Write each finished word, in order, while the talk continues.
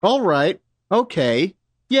All right. Okay.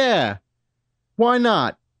 Yeah. Why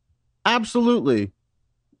not? Absolutely.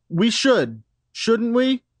 We should. Shouldn't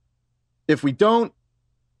we? If we don't,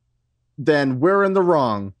 then we're in the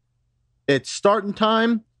wrong. It's starting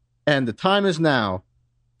time, and the time is now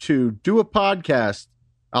to do a podcast.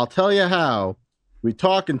 I'll tell you how. We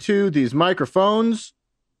talk into these microphones.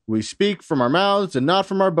 We speak from our mouths and not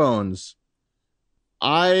from our bones.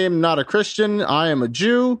 I am not a Christian. I am a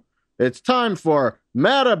Jew. It's time for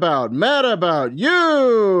Mad About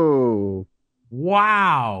You.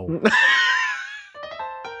 Wow.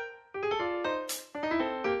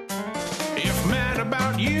 If Mad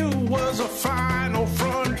About You was a final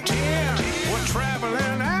frontier, we're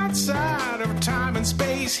traveling outside of time and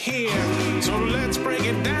space here. So let's break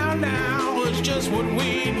it down now. It's just what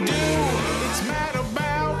we do. It's Mad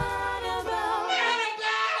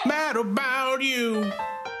About You.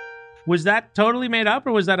 Was that totally made up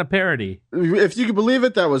or was that a parody? If you can believe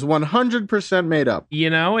it, that was 100% made up. You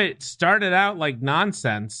know, it started out like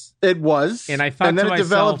nonsense. It was. And I thought and then to it myself,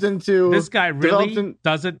 developed into... this guy really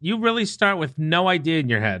doesn't... You really start with no idea in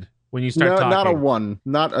your head when you start talking. Not a one.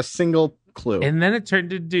 Not a single clue. And then it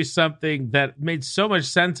turned into something that made so much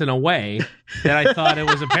sense in a way that I thought it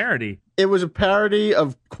was a parody. It was a parody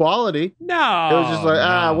of quality. No. It was just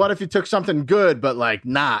like, what if you took something good, but like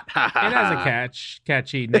not? It has a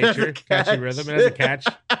catchy nature, catchy rhythm. It has a catch.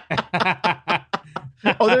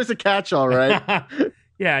 Oh, there's a catch, all right.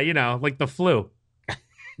 Yeah, you know, like the flu.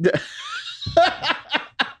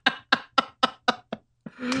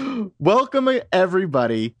 Welcome,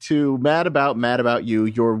 everybody, to Mad About You,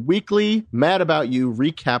 your weekly Mad About You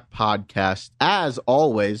recap podcast. As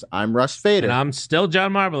always, I'm Russ Fader. And I'm still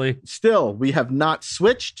John Marbley. Still, we have not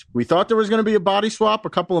switched. We thought there was going to be a body swap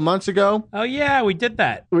a couple of months ago. Oh, yeah, we did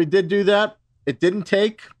that. We did do that. It didn't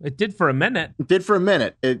take. It did for a minute. It did for a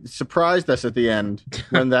minute. It surprised us at the end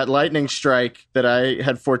when that lightning strike that I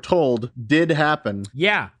had foretold did happen.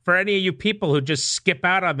 Yeah. For any of you people who just skip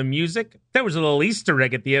out on the music, there was a little Easter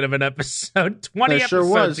egg at the end of an episode 20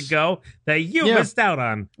 episodes ago that you missed out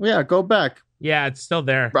on. Yeah, go back. Yeah, it's still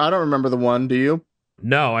there. I don't remember the one. Do you?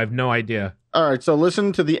 No, I have no idea. All right, so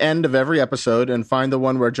listen to the end of every episode and find the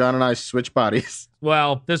one where John and I switch bodies.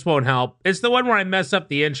 Well, this won't help. It's the one where I mess up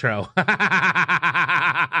the intro.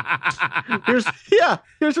 Here's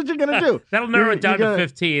what you're going to do. That'll narrow it down to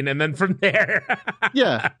 15, and then from there...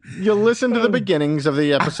 Yeah, you'll listen to the beginnings of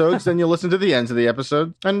the episodes, then you'll listen to the ends of the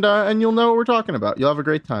episode, and you'll know what we're talking about. You'll have a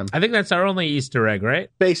great time. I think that's our only Easter egg,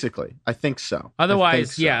 right? Basically, I think so.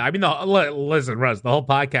 Otherwise, yeah. I mean, listen, Russ, the whole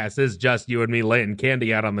podcast is just you and me laying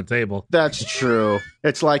candy out on the table. That's true.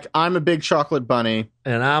 It's like, I'm a big chocolate bunny.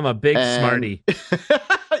 And I'm a big Smartie.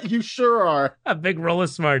 You sure are. A big roll of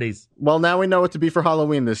Smarties. Well, now we know what to be for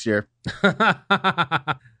Halloween this year.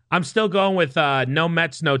 I'm still going with no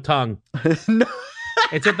Mets, no tongue. No.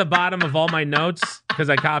 It's at the bottom of all my notes because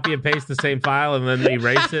I copy and paste the same file and then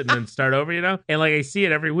erase it and then start over, you know? And like I see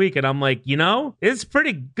it every week and I'm like, you know, it's a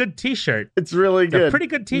pretty good t-shirt. It's really good. It's a pretty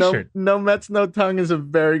good t-shirt. No Mets, no tongue is a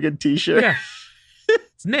very good t-shirt. Yeah.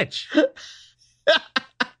 It's niche.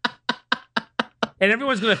 And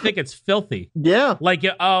everyone's going to think it's filthy. Yeah. Like,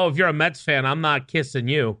 oh, if you're a Mets fan, I'm not kissing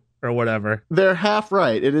you or whatever. They're half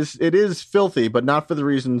right. It is filthy, but not for the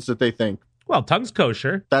reasons that they think. Well, tongue's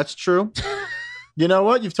kosher. That's true. You know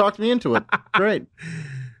what? You've talked me into it. Great.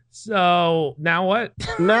 So, now what?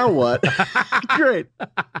 Now what? Great.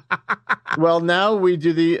 Well, now we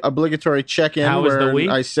do the obligatory check-in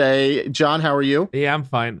where I say, John, how are you? Yeah, I'm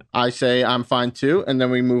fine. I say, I'm fine too, and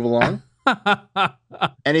then we move along.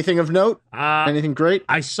 Anything of note? Anything great?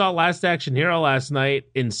 I saw Last Action Hero last night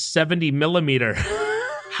in 70 millimeter.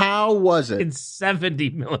 How was it? In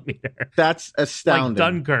 70 millimeter. That's astounding. Like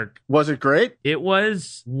Dunkirk. Was it great? It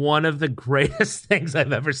was one of the greatest things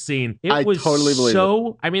I've ever seen. I totally believe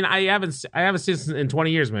it. I mean, I haven't seen it in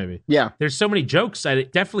 20 years, maybe. Yeah. There's so many jokes I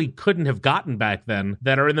definitely couldn't have gotten back then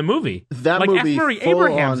that are in the movie. That like movie, F. Murray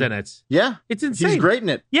Abraham's in it. Yeah. It's insane. He's great in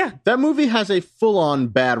it. Yeah. That movie has a full-on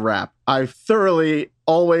bad rap. I thoroughly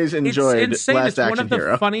always enjoyed it's insane. Last It's Action one of the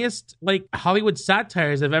Hero. funniest like Hollywood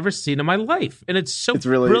satires I've ever seen in my life, and it's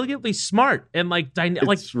really brilliantly smart and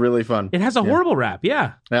it's really fun. It has a horrible rap,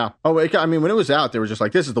 yeah. Oh, I mean, when it was out, they were just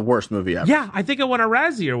like, "This is the worst movie ever." Yeah, I think it won a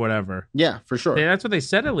Razzie or whatever. Yeah, for sure. Yeah, that's what they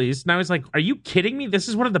said at least. And I was like, "Are you kidding me? This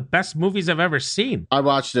is one of the best movies I've ever seen." I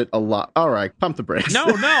watched it a lot. All right, pump the brakes. No,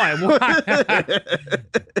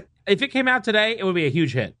 If it came out today, it would be a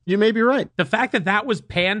huge hit. You may be right. The fact that was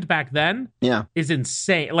panned back then is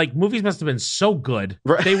insane. Like, movies must have been so good.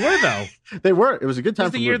 Right. They were, though. They were. It was a good time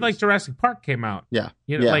for the year, movies. like, Jurassic Park came out. Yeah.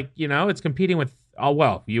 It's competing with Oh,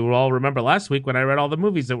 well, you all remember last week when I read all the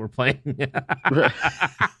movies that were playing.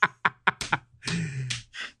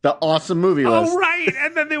 The awesome movie list. Oh, right.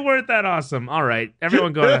 And then they weren't that awesome. All right.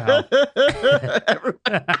 Everyone go to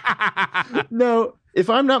hell. No, if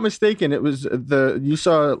I'm not mistaken, it was you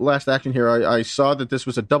saw Last Action Hero. I saw that this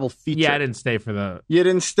was a double feature. Yeah, I didn't stay for the... You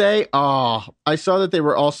didn't stay? Oh, I saw that they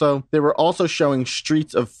were also showing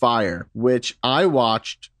Streets of Fire, which I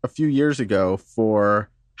watched a few years ago for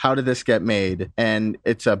How Did This Get Made? And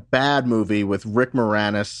it's a bad movie with Rick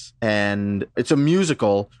Moranis, and it's a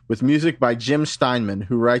musical with music by Jim Steinman,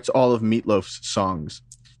 who writes all of Meatloaf's songs.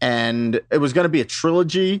 And it was going to be a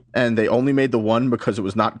trilogy, and they only made the one because it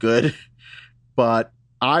was not good. But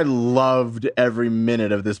I loved every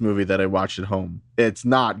minute of this movie that I watched at home. It's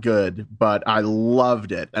not good, but I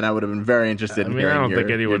loved it, and I would have been very interested in hearing I don't think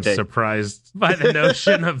anyone's surprised by the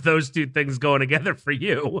notion of those two things going together for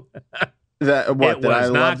you. That I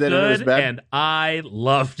loved it and it was bad? And I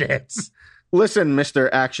loved it. Listen, Mr.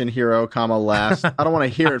 Action Hero, last. I don't want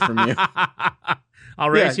to hear it from you. I'll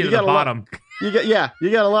race you to the bottom. You got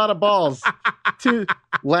a lot of balls.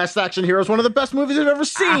 Last Action Hero is one of the best movies I've ever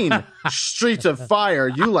seen. Streets of Fire,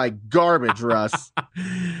 you like garbage, Russ.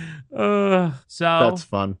 So that's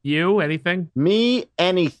fun. You, anything? Me,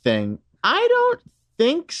 anything. I don't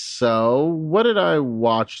think so. What did I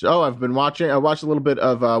watch? Oh, I watched a little bit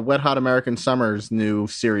of Wet Hot American Summer's new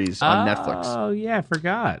series on Netflix. Oh, yeah, I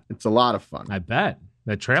forgot. It's a lot of fun. I bet.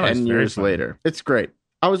 The trailer 10 years later. It's great.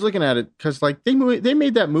 I was looking at it because they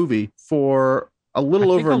made that movie for a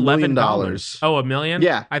little over $1 million. Oh, $1 million?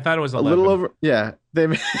 Yeah. I thought it was 11. A little over, yeah.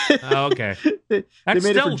 Oh, okay. That's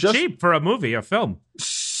made still it for cheap for a movie, a film.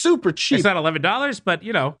 Super cheap. It's not $11, but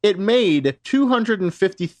it made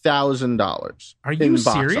 $250,000. Are you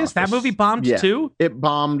serious? That movie bombed too? It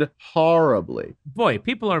bombed horribly. Boy,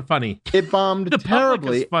 people are funny. It bombed the terribly.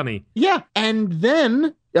 Public is funny. Yeah, and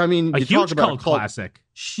then you huge talk about cult classic.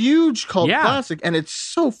 Huge cult classic, and it's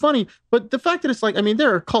so funny. But the fact that it's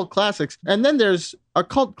there are cult classics, and then there's a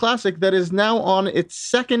cult classic that is now on its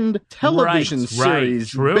second television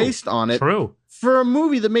series based on it. True. For a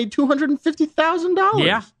movie that made $250,000.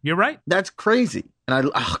 Yeah, you're right. That's crazy. And I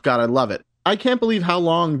love it. I can't believe how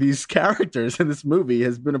long these characters in this movie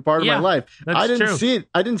has been a part of my life. I didn't see it.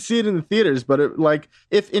 I didn't see it in the theaters, but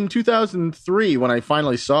if in 2003 when I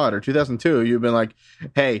finally saw it, or 2002, you've been like,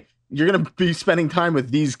 hey, you're going to be spending time with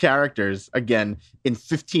these characters again in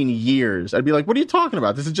 15 years. I'd be like, what are you talking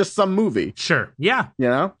about? This is just some movie. Sure. Yeah. You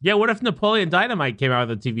know? Yeah, what if Napoleon Dynamite came out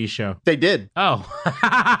with a TV show? They did. Oh.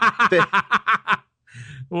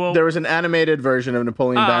 Well, there was an animated version of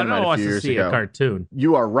Napoleon Dynamite a few years ago. A cartoon.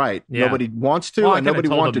 You are right. Yeah. Nobody wants to, and nobody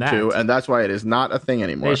wanted to, and that's why it is not a thing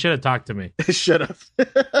anymore. They should have talked to me. They should have.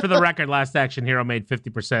 For the record, Last Action Hero made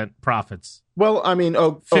 50% profits. Well, I mean,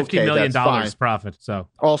 $50 million profit. So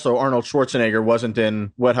also, Arnold Schwarzenegger wasn't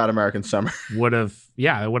in Wet Hot American Summer. It would have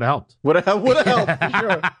helped. Would have helped, for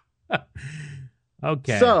sure.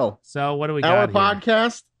 Okay. So what do we got Our here?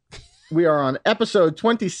 podcast, we are on episode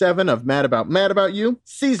 27 of Mad About You,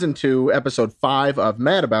 season 2, episode 5 of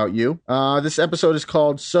Mad About You. This episode is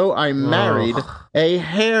called So I Married a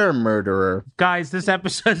Hair Murderer. Guys, this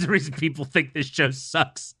episode is the reason people think this show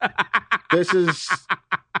sucks. This is...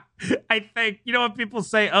 I think, you know what people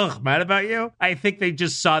say, Mad About You? I think they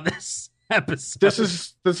just saw this episode. This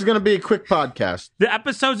is going to be a quick podcast. The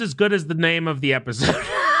episode's as good as the name of the episode.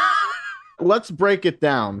 Let's break it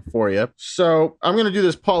down for you. So I'm going to do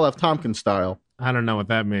this Paul F. Tompkins style. I don't know what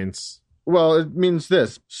that means. Well, it means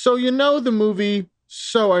this. So you know the movie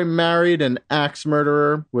So I Married an Axe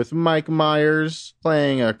Murderer with Mike Myers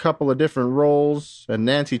playing a couple of different roles and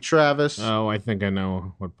Nancy Travis. Oh, I think I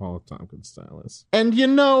know what Paul F. Tompkins style is. And you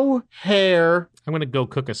know hair. I'm going to go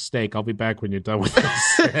cook a steak. I'll be back when you're done with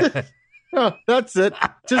this. Oh, that's it.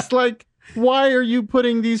 Just like... Why are you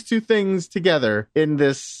putting these two things together in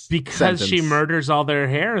this sentence? She murders all their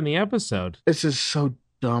hair in the episode. This is so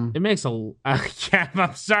dumb. It makes I'm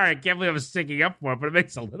sorry. I can't believe I'm sticking up for it, but it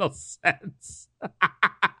makes a little sense.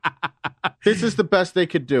 This is the best they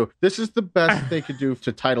could do. This is the best they could do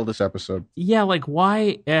to title this episode. Yeah, like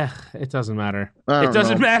why? It doesn't matter. It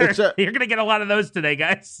doesn't matter. You're going to get a lot of those today,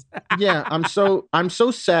 guys. Yeah, I'm so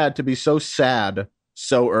sad to be so sad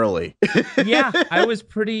so early. Yeah,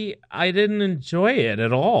 I didn't enjoy it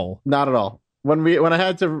at all. Not at all. When I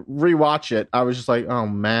had to rewatch it, I was just like, oh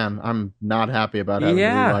man, I'm not happy about having to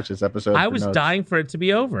rewatch this episode. I was dying for it to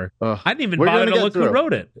be over. Ugh. I didn't even bother to look who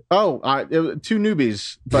wrote it. Oh, it was two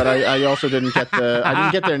newbies, but I also didn't get I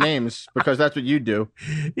didn't get their names because that's what you do.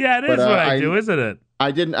 Yeah, it is what I do, isn't it? I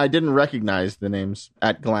didn't recognize the names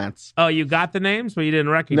at glance. Oh, you got the names, but you didn't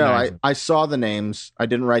recognize them. I saw the names. I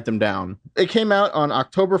didn't write them down. It came out on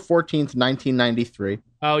October 14th, 1993.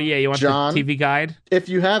 Oh, yeah. You want John, the TV guide? If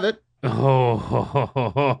you have it.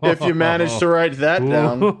 Oh. If you manage to write that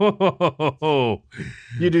down. Ooh.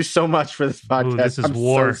 You do so much for this podcast. Ooh, this is I'm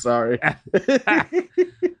war. so sorry.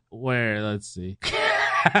 Where? Let's see.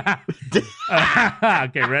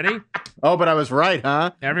 Okay, ready? Oh, but I was right,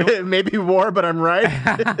 huh? Everyone- Maybe war, but I'm right.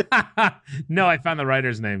 No, I found the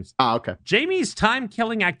writers' names. Ah, okay. Jamie's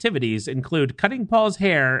time-killing activities include cutting Paul's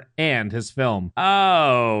hair and his film.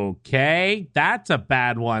 Okay, that's a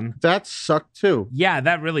bad one. That sucked too. Yeah,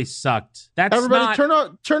 that really sucked. That's Everybody,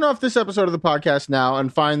 not... turn off this episode of the podcast now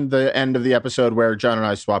and find the end of the episode where John and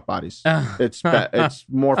I swap bodies. It's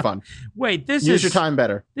more fun. Wait, Use your time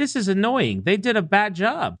better. This is annoying. They did a bad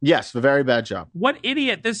job. Yes, a very bad job. What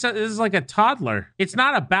idiot. This is like a toddler. It's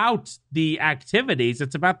not about the activities.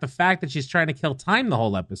 It's about the fact that she's trying to kill time the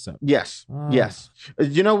whole episode. Yes, yes.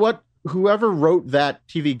 You know what? Whoever wrote that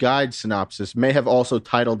TV guide synopsis may have also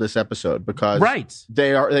titled this episode because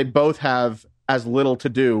they both have as little to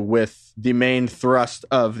do with the main thrust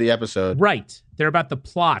of the episode. Right. They're about the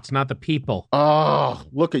plot, not the people. Oh,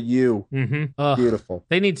 look at you. Mm-hmm. Beautiful.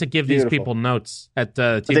 They need to give these people notes at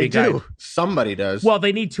the TV They guide. do. Somebody does. Well,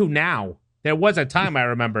 they need to now. There was a time, I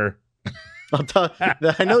remember.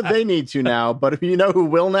 I know they need to now, but you know who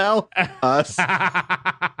will now? Us.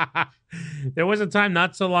 There was a time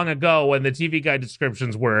not so long ago when the TV guide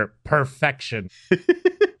descriptions were perfection.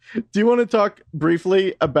 Do you want to talk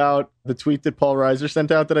briefly about the tweet that Paul Reiser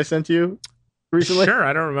sent out that I sent to you recently? Sure,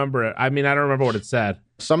 I don't remember it. I mean, I don't remember what it said.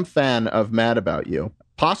 Some fan of Mad About You,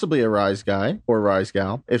 possibly a Rise guy or Rise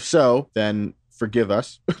gal. If so, then forgive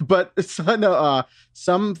us. But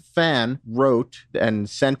some fan wrote and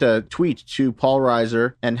sent a tweet to Paul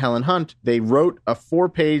Reiser and Helen Hunt. They wrote a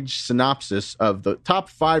 4-page synopsis of the top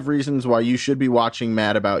 5 reasons why you should be watching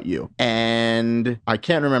Mad About You. And I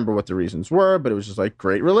can't remember what the reasons were, but it was just like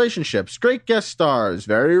great relationships, great guest stars,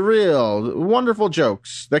 very real, wonderful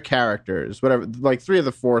jokes, the characters, whatever. Like 3 of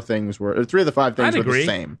the 5 things were the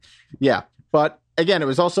same. Yeah. But again, it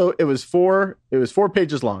was 4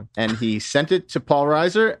 pages long, and he sent it to Paul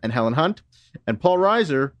Reiser and Helen Hunt, and Paul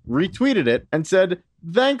Reiser retweeted it and said,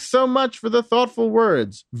 "Thanks so much for the thoughtful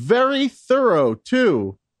words. Very thorough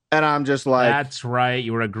too." And I'm just like, that's right.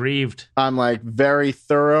 You were aggrieved. I'm like, very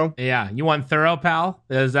thorough. Yeah. You want thorough, pal?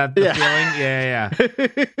 Is that the feeling? Yeah.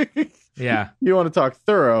 Yeah. You want to talk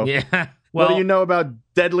thorough? Yeah. Well, what do you know about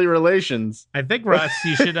deadly relations? I think, Russ,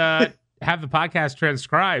 you should have the podcast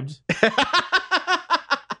transcribed,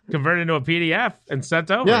 converted into a PDF, and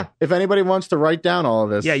sent over. Yeah, if anybody wants to write down all of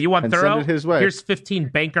this. Yeah, you want and thorough? Send it his way. Here's 15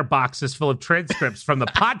 banker boxes full of transcripts from the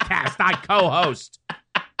podcast I co-host.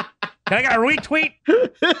 Can I get a retweet?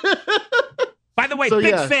 By the way,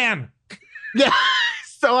 big fan. Yeah.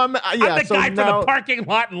 So I'm the guy for the parking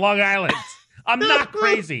lot in Long Island. I'm not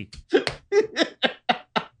crazy.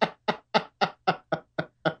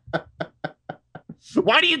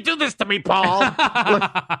 Why do you do this to me, Paul?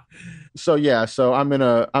 So I'm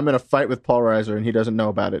gonna fight with Paul Reiser, and he doesn't know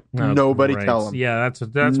about it. Oh, Nobody great. tell him. Yeah, that's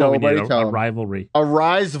what we need. A rivalry. A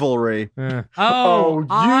rivalry. Oh,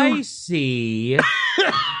 I see.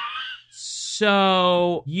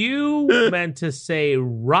 So you meant to say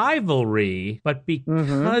rivalry, but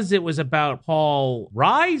because it was about Paul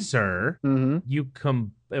Reiser, am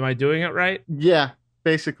I doing it right? Yeah,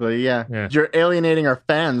 basically, yeah. You're alienating our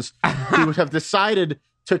fans who have decided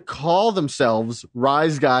to call themselves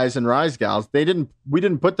Rise Guys and Rise Gals. We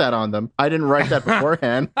didn't put that on them. I didn't write that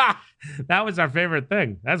beforehand. That was our favorite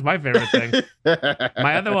thing. That's my favorite thing.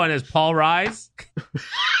 My other one is Paul Rise.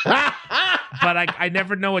 But I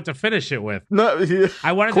never know what to finish it with. No,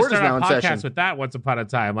 I wanted to start a podcast with that once upon a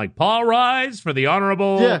time. Like, Paul Rise for the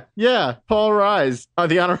Honorable... Yeah, Paul Rise,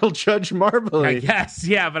 the Honorable Judge Marbley. I guess,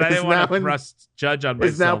 yeah, but I didn't want to thrust judge on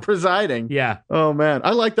myself. Is now presiding. Yeah. Oh, man.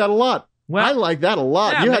 I like that a lot. Well, I like that a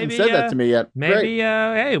lot. Yeah, you hadn't said that to me yet. Maybe,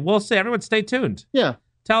 hey, we'll see. Everyone stay tuned. Yeah.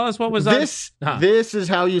 Tell us what was this. This is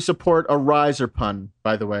how you support a riser pun,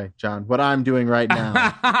 by the way, John. What I'm doing right now.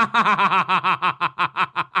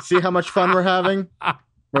 See how much fun we're having?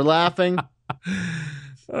 We're laughing.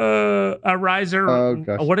 A riser. Oh,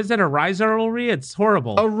 gosh. What is it? A riserly? It's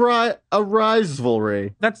horrible. A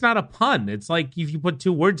rivalry. That's not a pun. It's like if you put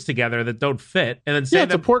 2 words together that don't fit and then say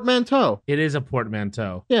it's a portmanteau. It is a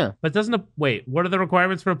portmanteau. Yeah. But wait, what are the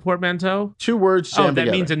requirements for a portmanteau? 2 words jammed that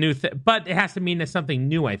together. means a new thing. But it has to mean something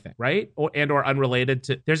new, I think, right? Or unrelated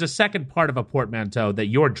to... There's a second part of a portmanteau that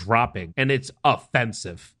you're dropping, and it's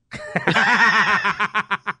offensive.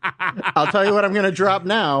 I'll tell you what I'm going to drop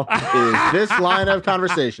now is this line of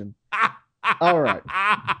conversation. All right.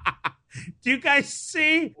 Do you guys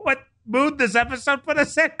see what mood this episode put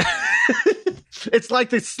us in? It's like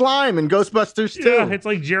the slime in Ghostbusters 2. Yeah, it's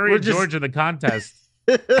like Jerry and George in the contest.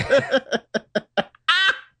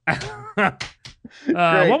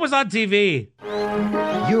 What was on TV?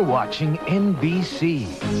 You're watching NBC.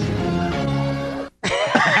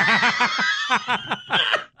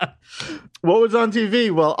 What was on TV?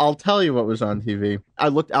 Well, I'll tell you what was on TV. I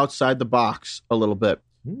looked outside the box a little bit.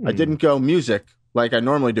 I didn't go music like I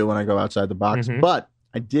normally do when I go outside the box, but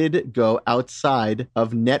I did go outside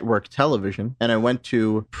of network television, and I went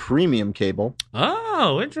to premium cable.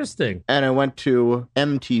 Oh, interesting. And I went to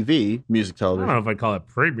MTV, music television. I don't know if I call it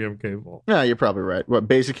premium cable. Yeah, you're probably right. What,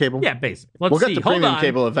 basic cable? Yeah, basic. We'll get to premium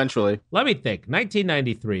cable eventually. Let me think.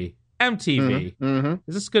 1993. MTV.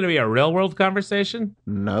 Is this going to be a real world conversation?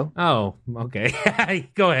 No. Oh, okay.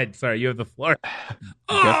 Go ahead. Sorry, you have the floor.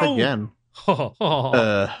 Guess again.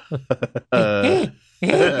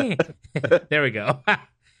 There we go.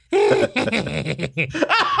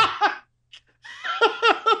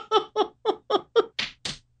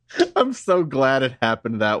 I'm so glad it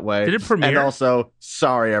happened that way. Did it premiere? And also,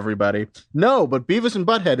 sorry, everybody. No, but Beavis and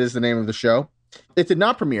Butthead is the name of the show. It did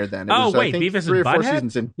not premiere then. It was, wait, I think, Beavis 3 and or 4 Butthead?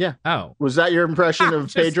 seasons in. Yeah. Oh. Was that your impression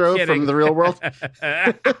of Pedro kidding. from the real world?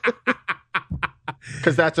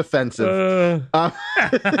 Because that's offensive.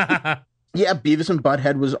 Yeah, Beavis and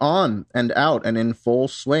Butthead was on and out and in full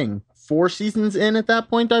swing. 4 seasons in at that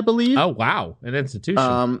point, I believe. Oh, wow. An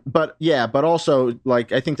institution. But also,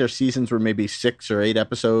 like, I think their seasons were maybe 6 or 8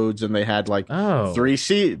 episodes, and they had like 3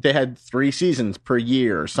 seasons per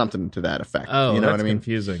year or something to that effect. Oh, you know that's what I mean?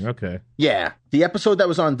 Confusing. Okay. Yeah. The episode that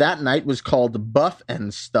was on that night was called Buff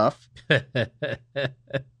and Stuff.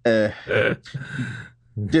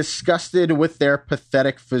 Disgusted with their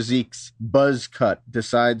pathetic physiques, Buzzcut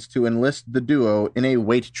decides to enlist the duo in a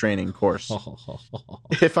weight training course.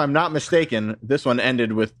 If I'm not mistaken, this one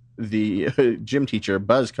ended with the gym teacher,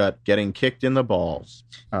 Buzzcut, getting kicked in the balls.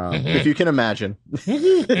 If you can imagine.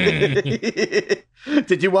 Did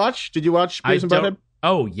you watch Beavis and Butthead?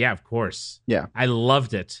 Oh, yeah, of course. Yeah. I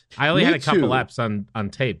loved it. I only had a couple eps on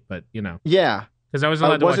tape, but, you know. Yeah. Because I wasn't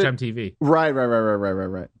allowed to watch MTV. Right.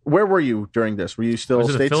 Where were you during this? Were you still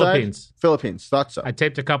stateside? The Philippines. Philippines. Thought so. I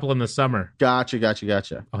taped a couple in the summer. Gotcha.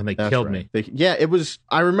 Oh, and they killed me. It was.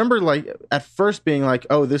 I remember, like, at first being like,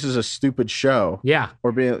 "Oh, this is a stupid show." Yeah.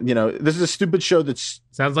 Or being, this is a stupid show that's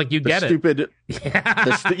sounds like you get stupid, it.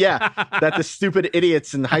 That the stupid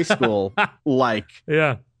idiots in high school like.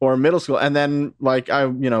 Yeah. Or middle school, and then like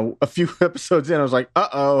a few episodes in, I was like,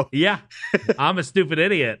 "Uh-oh, yeah, I'm a stupid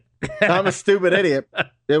idiot." I'm a stupid idiot.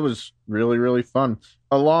 It was really, really fun.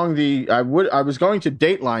 I was going to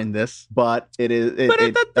Dateline this, but yeah,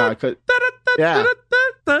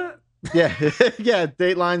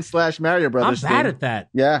 Dateline / Mario Brothers. I'm bad at that.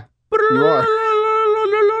 Yeah, you are.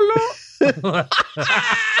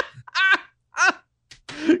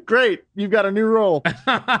 Great, you've got a new role.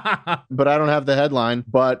 But I don't have the headline.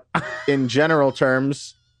 But in general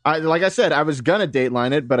terms, like I said, I was gonna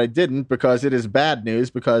Dateline it, but I didn't because it is bad news.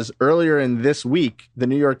 Because earlier in this week, the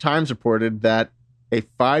New York Times reported that a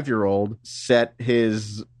 5-year-old set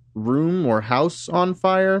his room or house on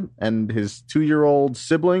fire, and his 2-year-old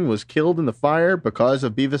sibling was killed in the fire because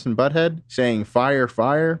of Beavis and Butthead saying "fire,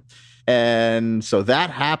 fire." And so that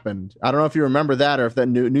happened. I don't know if you remember that or if that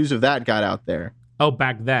news of that got out there. Oh,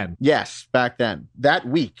 back then. Yes, back then. That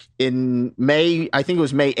week in May, I think it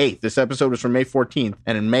was May 8th. This episode was from May 14th.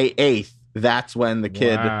 And in May 8th, that's when the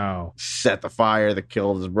kid set the fire that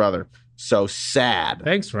killed his brother. So sad.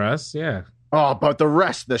 Thanks, Russ. Yeah. Oh, but the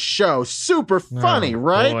rest of the show, super funny,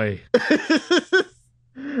 right? Boy.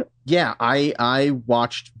 Yeah, I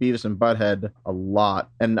watched Beavis and Butthead a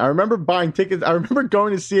lot. And I remember buying tickets. I remember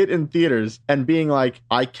going to see it in theaters and being like,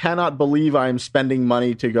 I cannot believe I am spending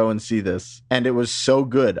money to go and see this. And it was so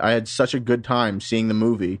good. I had such a good time seeing the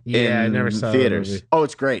movie in I never saw theaters. The movie. Oh,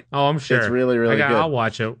 it's great. Oh, I'm sure. It's really, really good. I'll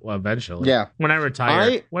watch it eventually. Yeah. When I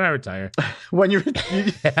retire. When you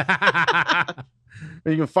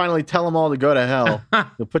can finally tell them all to go to hell.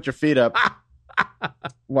 You'll put your feet up.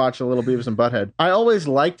 Watch a little Beavis and Butthead. I always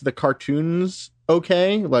liked the cartoons,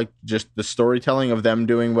 like just the storytelling of them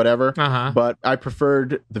doing whatever. But I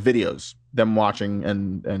preferred the videos, them watching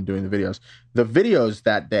and doing the videos. The videos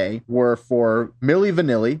that day were for Milli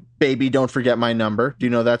Vanilli, Baby Don't Forget My Number. Do you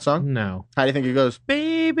know that song? No. How do you think it goes?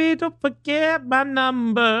 Baby, don't forget my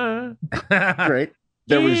number. Great.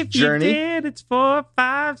 There was Journey. If you did, it's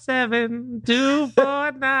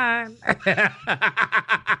 457-249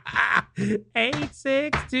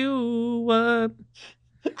 8621.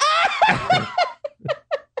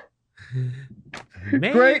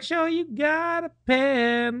 Make sure you got a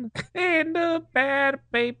pen and a pad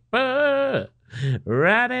of paper.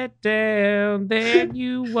 Write it down, then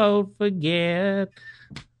you won't forget.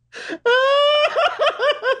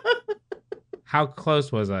 How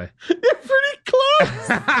close was I? You're pretty close.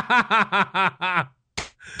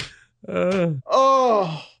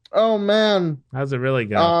 Oh man. How's it really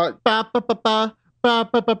go? Ba ba ba ba ba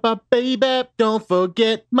ba ba ba baby, don't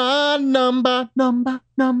forget my number.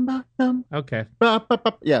 Okay. Ba, ba,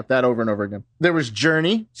 ba. Yeah, that over and over again. There was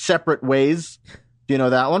Journey, Separate Ways. Do you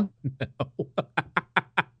know that one?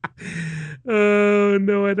 Oh,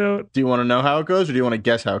 no, I don't. Do you want to know how it goes, or do you want to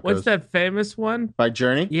guess how it goes? What's that famous one? By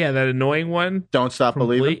Journey? Yeah, that annoying one. Don't Stop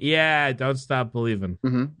Believing? Yeah, Don't Stop Believing.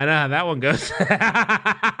 Mm-hmm. I know how that one goes.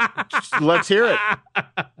 Let's hear it.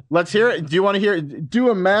 Let's hear it. Do you want to hear it? Do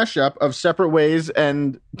a mashup of Separate Ways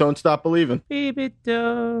and Don't Stop Believing. Baby,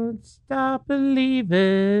 don't stop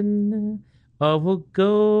believing, or we'll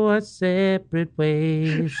go our separate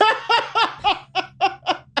ways.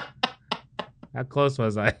 How close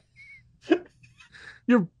was I?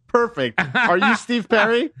 You're perfect. Are you Steve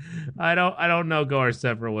Perry? I don't know. Go our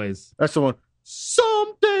separate ways. That's the one.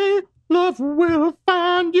 Someday love will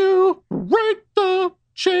find you. Break the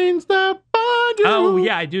chains that bind you. Oh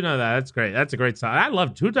yeah, I do know that. That's great. That's a great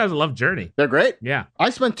song. Who doesn't love Journey? They're great. Yeah. I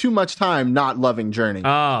spent too much time not loving Journey.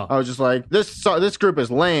 Oh. I was just like, this group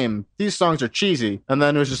is lame. These songs are cheesy. And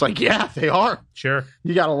then it was just like, yeah, they are. Sure.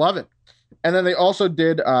 You gotta love it. And then they also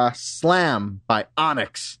did Slam by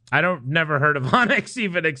Onyx. Never heard of Onyx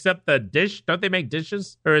even, except the dish. Don't they make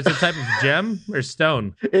dishes? Or is it a type of gem or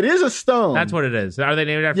stone? It is a stone. That's what it is. Are they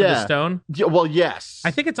named after the stone? Yeah, well, yes. I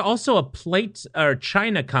think it's also a plate or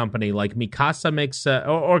china company like Mikasa makes,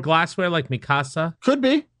 or glassware like Mikasa. Could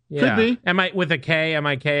be. Yeah. Could be. With a K,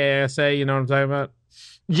 M-I-K-A-S-A, you know what I'm talking about?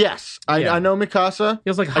 Yes, I know Mikasa.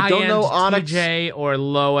 Feels like high-end TJ or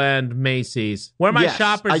low-end Macy's. Where are my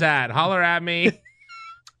shoppers at? Holler at me.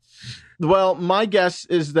 Well, my guess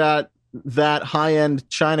is that high-end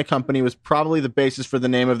China company was probably the basis for the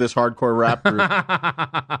name of this hardcore rap group.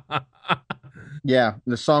 Yeah,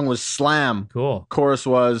 the song was Slam. Cool. Chorus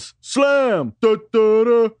was Slam. Da, da,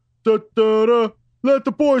 da, da, da, da. Let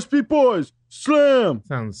the boys be boys. Slam.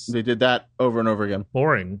 They did that over and over again.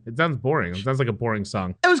 Boring. It sounds boring. It sounds like a boring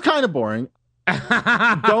song. It was kind of boring.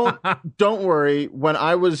 Don't worry. When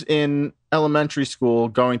I was in elementary school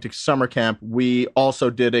going to summer camp, we also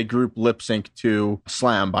did a group lip sync to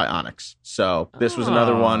Slam by Onyx. So this was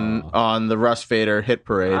another one on the Russ Fader hit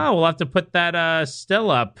parade. Oh, we'll have to put that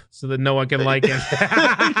still up so that no one can like it.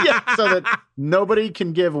 Yeah, so that nobody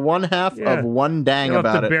can give one half of one dang You'll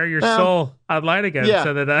about have to bare your soul online again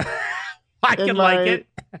so that I can like it.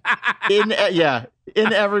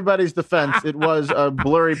 In everybody's defense, it was a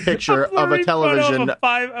blurry picture of a television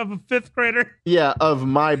of a fifth grader. Yeah, of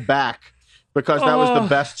my back, because that was the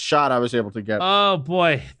best shot I was able to get. Oh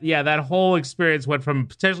boy, yeah, that whole experience went from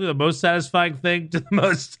potentially the most satisfying thing to the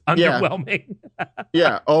most underwhelming.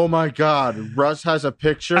 Yeah. Oh my God, Russ has a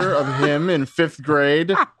picture of him in fifth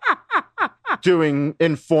grade doing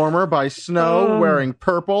Informer by Snow, wearing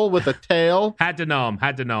purple with a tail. Had to know him.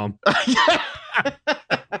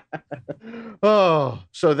 Oh,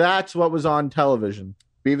 so that's what was on television.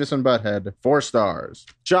 Beavis and Butthead, 4 stars.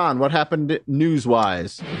 John, what happened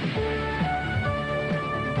news-wise?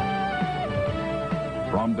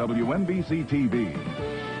 From WNBC TV,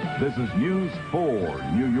 this is News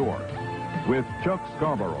 4 New York with Chuck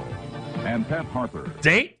Scarborough and Pat Harper.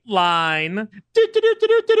 Dateline.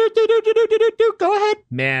 Go ahead.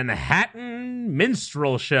 Manhattan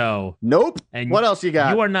Minstrel Show. Nope. And what else you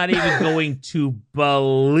got? You are not even going to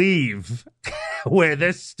believe where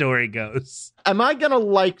this story goes. Am I gonna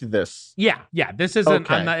like this? Yeah. This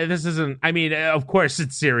isn't. Okay. I mean, of course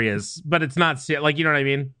it's serious, but it's not serious. Like, you know what I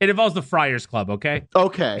mean? It involves the Friars Club. Okay.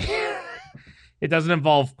 It doesn't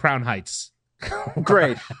involve Crown Heights.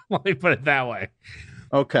 Great. Let me put it that way.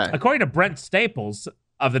 Okay. According to Brent Staples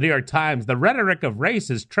of the New York Times, the rhetoric of race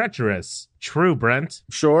is treacherous. True, Brent.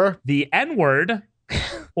 Sure. The N-word,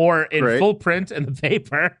 or in full print in the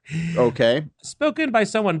paper. Okay. Spoken by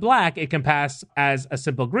someone black, it can pass as a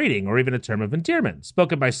simple greeting or even a term of endearment.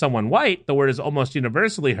 Spoken by someone white, the word is almost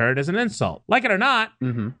universally heard as an insult. Like it or not,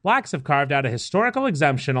 blacks have carved out a historical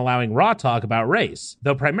exemption allowing raw talk about race,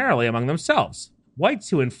 though primarily among themselves. Whites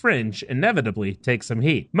who infringe inevitably take some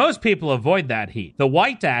heat. Most people avoid that heat. The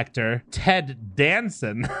white actor, Ted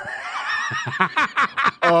Danson,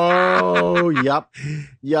 Oh, yep.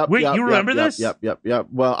 Wait, you remember this? Yep.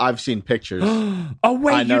 Well, I've seen pictures. Oh,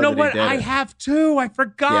 wait, you know what? I have too. I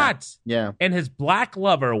forgot. Yeah. And his black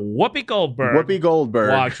lover, Whoopi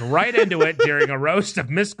Goldberg, walked right into it during a roast of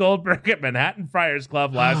Miss Goldberg at Manhattan Friars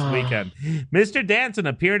Club last weekend. Mr. Danson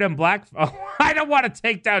appeared in black... Oh, I don't want to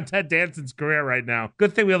take down Ted Danson's career right now.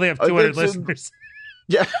 Good thing we only have 200 listeners.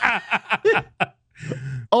 Yeah.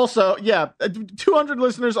 Also, 200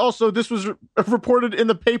 listeners. Also, this was reported in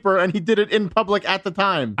the paper, and he did it in public at the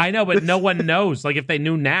time. I know, but no one knows. Like, if they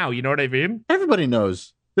knew now, you know what I mean? Everybody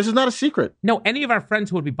knows. This is not a secret. No, any of our friends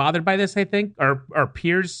who would be bothered by this, I think, or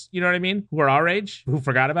peers, you know what I mean, who are our age, who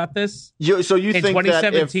forgot about this. So you in think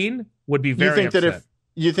 2017 would be very upset.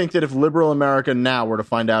 You think that if liberal America now were to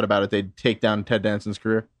find out about it, they'd take down Ted Danson's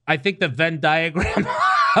career? I think the Venn diagram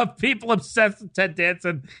of people obsessed with Ted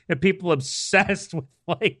Danson and people obsessed with,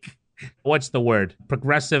 like, what's the word?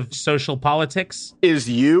 Progressive social politics? Is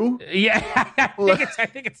you? Yeah, I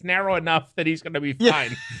think it's narrow enough that he's going to be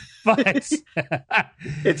fine. But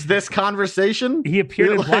it's this conversation? He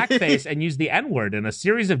appeared in blackface and used the N-word in a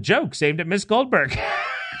series of jokes aimed at Miss Goldberg.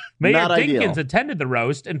 Mayor Dinkins attended the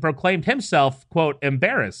roast and proclaimed himself, quote,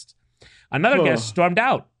 embarrassed. Another guest stormed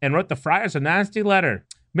out and wrote the Friars a nasty letter.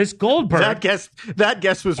 Miss Goldberg... That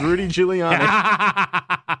guest was Rudy Giuliani.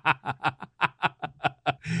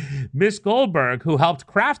 Miss Goldberg, who helped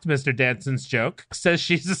craft Mr. Danson's joke, says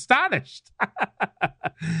she's astonished.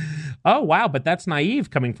 Oh, wow, but that's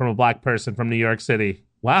naive coming from a black person from New York City.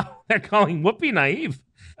 Wow, they're calling Whoopi naive.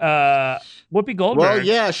 Whoopi Goldberg. Well,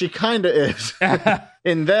 yeah, she kind of is.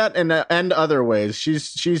 In that and other ways,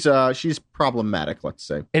 she's problematic. Let's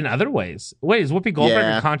say. In other ways, wait, is Whoopi Goldberg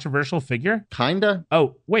a controversial figure? Kinda.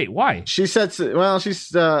 Oh, wait, why? She said. Well,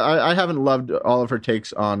 she's. I haven't loved all of her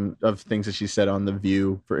takes of things that she said on The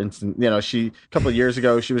View. For instance, a couple of years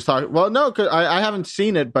ago, she was talking. Well, no, cause I haven't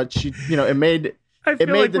seen it, but she, it made. I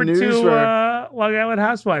feel like we're two Long Island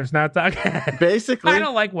housewives now talking. Basically, I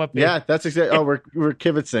don't like Whoopi. Yeah, that's exactly. Oh, we're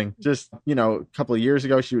kibitzing. Just a couple of years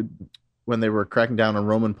ago, when they were cracking down on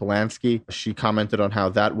Roman Polanski, she commented on how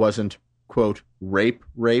that wasn't, quote, rape.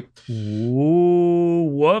 Ooh,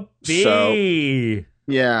 Whoopi.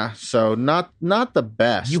 So not the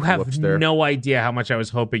best. You have no idea how much I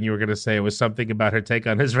was hoping you were going to say it was something about her take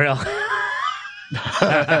on Israel.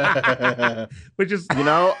 Which is,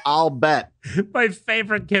 I'll bet my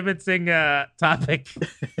favorite kibitzing topic.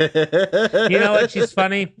 You know what? She's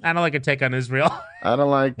funny. I don't like a take on Israel. I don't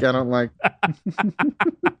like.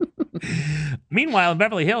 Meanwhile, in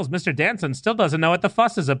Beverly Hills, Mr. Danson still doesn't know what the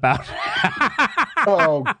fuss is about.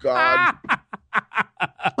 Oh, God.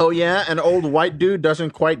 Oh, yeah? An old white dude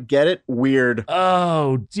doesn't quite get it? Weird.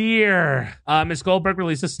 Oh, dear. Miss Goldberg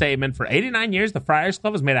released a statement. For 89 years, the Friars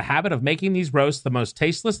Club has made a habit of making these roasts the most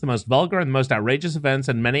tasteless, the most vulgar, and the most outrageous events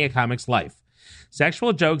in many a comic's life.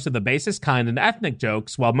 Sexual jokes of the basest kind and ethnic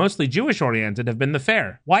jokes, while mostly Jewish-oriented, have been the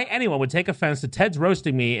fare. Why anyone would take offense to Ted's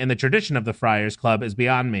roasting me in the tradition of the Friars Club is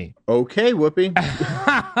beyond me. Okay, Whoopi.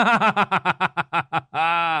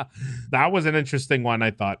 That was an interesting one,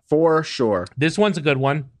 I thought. For sure. This one's a good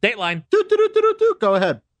one. Dateline. Go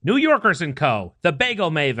ahead. New Yorkers & Co., the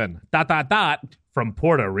bagel maven, ... from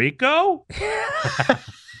Puerto Rico?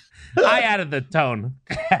 I added the tone.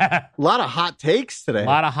 A lot of hot takes today. A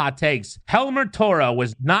lot of hot takes. Helmer Toro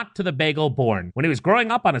was not to the bagel born. When he was growing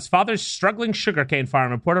up on his father's struggling sugarcane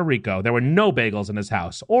farm in Puerto Rico, there were no bagels in his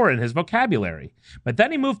house or in his vocabulary. But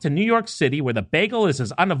then he moved to New York City, where the bagel is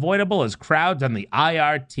as unavoidable as crowds on the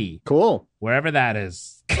IRT. Cool. Wherever that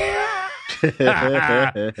is.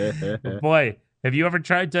 Boy. Have you ever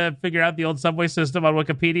tried to figure out the old subway system on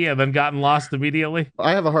Wikipedia and then gotten lost immediately?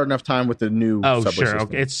 I have a hard enough time with the new subway system.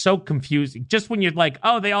 Okay. It's so confusing. Just when you're like,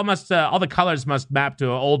 they all must, all the colors must map to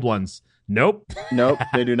old ones. Nope. Nope,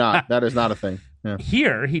 they do not. That is not a thing. Yeah.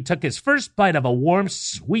 Here, he took his first bite of a warm,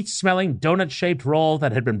 sweet-smelling, donut-shaped roll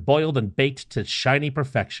that had been boiled and baked to shiny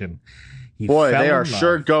perfection. Boy, they are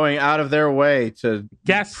sure going out of their way to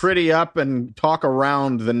pretty up and talk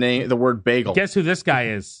around the word bagel. Guess who this guy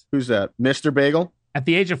is? Who's that? Mr. Bagel? At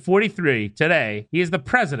the age of 43, today, he is the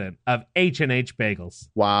president of H&H Bagels.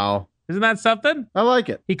 Wow. Isn't that something? I like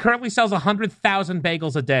it. He currently sells 100,000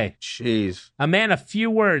 bagels a day. Jeez. A man of few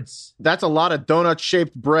words. That's a lot of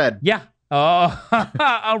donut-shaped bread. Yeah.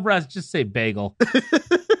 Oh, Russ, just say bagel.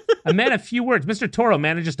 A man of few words, Mr. Toro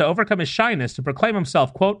manages to overcome his shyness to proclaim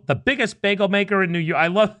himself, quote, the biggest bagel maker in New York. I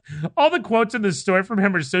love all the quotes in this story from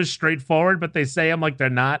him are so straightforward, but they say them like they're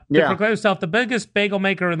not. Yeah. To proclaim himself the biggest bagel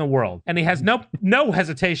maker in the world. And he has no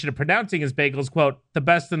hesitation of pronouncing his bagels, quote, the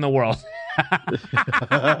best in the world.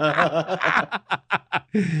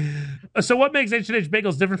 So what makes H&H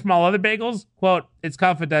Bagels different from all other bagels? Quote, it's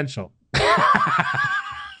confidential.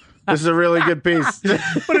 This is a really good piece.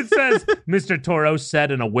 But it says, Mr. Toro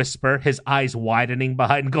said in a whisper, his eyes widening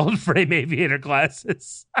behind gold frame aviator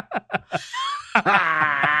glasses.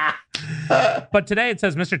 But today it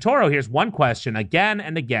says, Mr. Toro hears one question again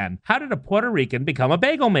and again. How did a Puerto Rican become a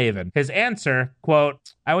bagel maven? His answer,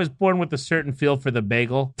 quote, I was born with a certain feel for the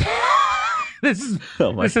bagel.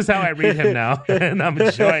 This is how I read him now, and I'm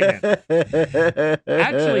enjoying it.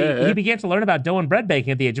 Actually, he began to learn about dough and bread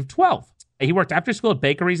baking at the age of 12. He worked after school at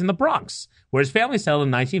bakeries in the Bronx, where his family settled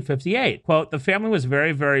in 1958. Quote, the family was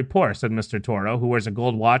very, very poor, said Mr. Toro, who wears a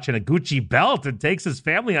gold watch and a Gucci belt and takes his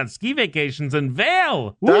family on ski vacations in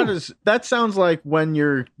Vail. That sounds like when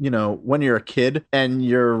you're a kid and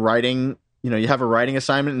you're writing, you have a writing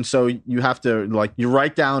assignment, and so you have to you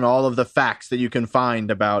write down all of the facts that you can find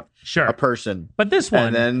about a person. But this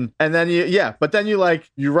one, and then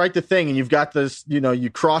you write the thing, and you've got this, you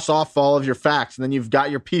cross off all of your facts, and then you've got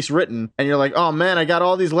your piece written, and you're like, oh man, I got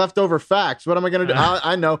all these leftover facts. What am I going to do?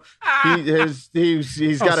 I know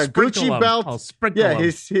he's got a Gucci belt.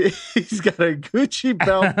 He's got a Gucci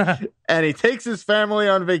belt, and he takes his family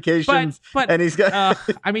on vacations, and he's got.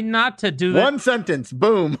 Not to do that. One sentence,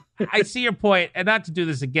 boom. I see your point, and not to do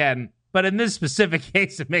this again, but in this specific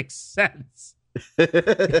case, it makes sense.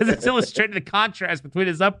 Because it's illustrating the contrast between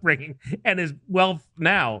his upbringing and his wealth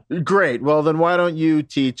now. Great. Well, then why don't you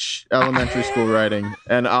teach elementary school writing,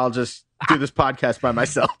 and I'll just do this podcast by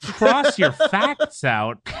myself. Cross your facts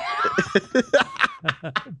out. I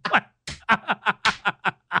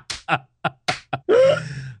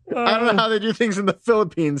don't know how they do things in the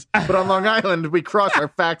Philippines, but on Long Island, we cross our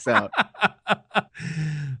facts out.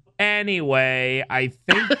 Anyway, I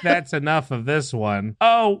think that's enough of this one.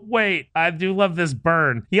 Oh, wait, I do love this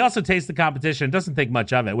burn. He also tastes the competition and doesn't think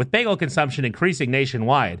much of it. With bagel consumption increasing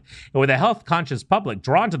nationwide, and with a health-conscious public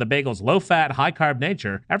drawn to the bagel's low-fat, high-carb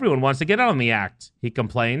nature, everyone wants to get on the act, he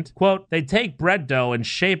complained. Quote, they take bread dough and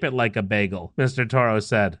shape it like a bagel, Mr. Toro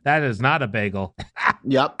said. That is not a bagel.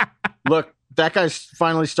 Yep. Look. That guy's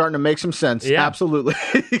finally starting to make some sense. Yeah. Absolutely.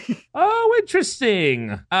 Oh,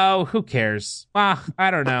 interesting. Oh, who cares? I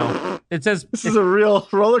don't know. It says... This is a real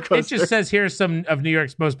roller coaster. It just says, here's some of New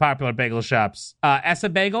York's most popular bagel shops. Essa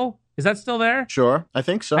Bagel? Is that still there? Sure. I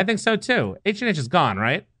think so. I think so, too. H&H is gone,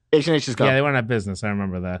 right? H&H is gone. Yeah, they went out of business. I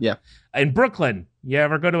remember that. Yeah. In Brooklyn, you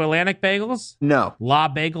ever go to Atlantic Bagels? No. La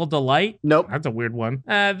Bagel Delight? Nope. That's a weird one.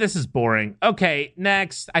 This is boring. Okay,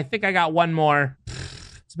 next. I think I got one more.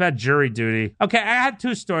 It's about jury duty. Okay, I had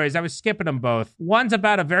two stories. I was skipping them both. One's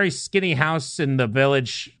about a very skinny house in the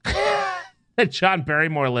village that John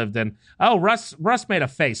Barrymore lived in. Oh, Russ made a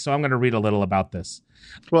face, so I'm going to read a little about this.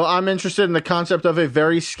 Well, I'm interested in the concept of a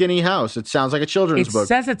very skinny house. It sounds like a children's book. It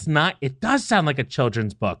says it's not. It does sound like a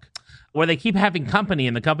children's book. Where they keep having company,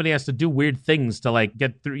 and the company has to do weird things to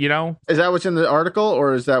get through, Is that what's in the article,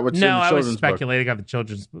 or is that what's in the children's book? No, I was speculating on the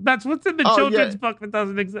children's book. That's what's in the children's book that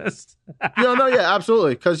doesn't exist. Yeah,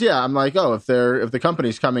 absolutely. Because, I'm like, if the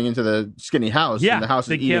company's coming into the skinny house, and the house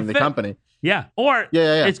is eating the company. Yeah. Or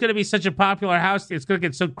it's going to be such a popular house, it's going to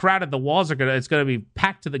get so crowded, it's going to be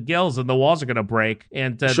packed to the gills, and the walls are going to break,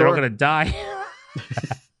 and they're all going to die.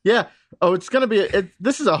 Yeah. Oh, it's going to be,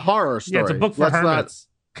 this is a horror story. Yeah, it's a book for hermits.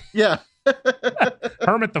 Yeah.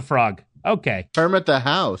 Hermit the Frog. Okay. Hermit the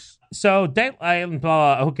House. So,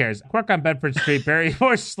 who cares? Quirk on Bedford Street, Barry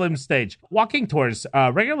Horse Slim Stage. Walking tours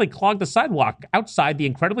regularly clog the sidewalk outside the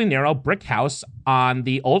incredibly narrow brick house on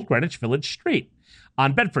the Old Greenwich Village Street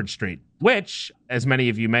on Bedford Street, which, as many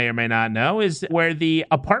of you may or may not know, is where the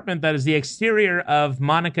apartment that is the exterior of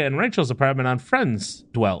Monica and Rachel's apartment on Friends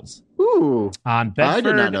dwells. Ooh. On Bedford, I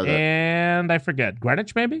did not know that. And I forget,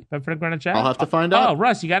 Greenwich maybe? Bedford and Greenwich Ave? I'll have to find out. Oh,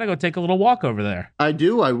 Russ, you got to go take a little walk over there. I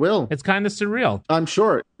will. It's kind of surreal. I'm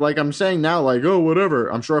sure. Like I'm saying now,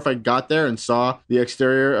 whatever. I'm sure if I got there and saw the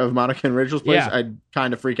exterior of Monica and Rachel's place, I'd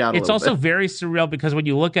kind of freak out a little bit. It's also very surreal because when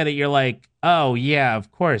you look at it, you're like, oh, yeah,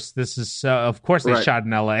 of course. This is, of course they shot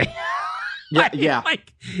in L.A. Yeah.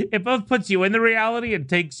 Like, it both puts you in the reality and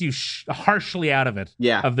takes you harshly out of it,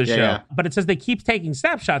 of the show. Yeah. But it says they keep taking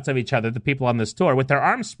snapshots of each other, the people on this tour, with their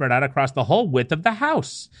arms spread out across the whole width of the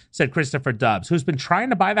house, said Christopher Dubbs, who's been trying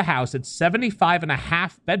to buy the house at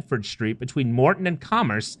 75.5 Bedford Street between Morton and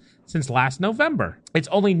Commerce since last November. It's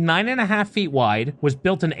only 9.5 feet wide, was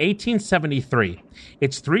built in 1873.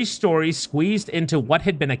 It's 3 stories squeezed into what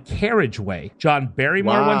had been a carriageway. John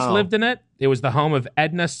Barrymore once lived in it. It was the home of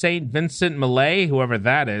Edna St. Vincent Millay, whoever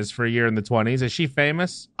that is, for a year in the 20s. Is she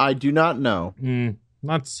famous? I do not know.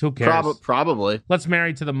 Who cares? Probably. Let's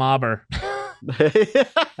Marry to the Mobber.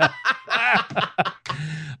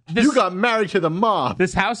 You got married to the mob.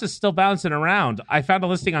 This house is still bouncing around. I found a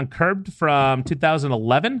listing on Curbed from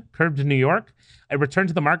 2011, Curbed in New York. It returned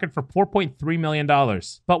to the market for $4.3 million.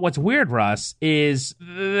 But what's weird, Russ, is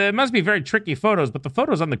it must be very tricky photos, but the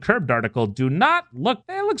photos on the Curbed article do not look,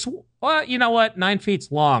 it looks, well, you know what? 9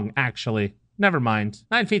 feet's long, actually. Never mind.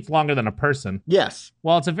 9 feet's longer than a person. Yes.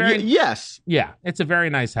 Well, it's a very... yes. Yeah, it's a very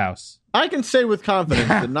nice house. I can say with confidence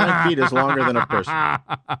that 9 feet is longer than a person.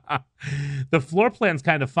 The floor plan's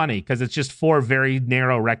kind of funny because it's just 4 very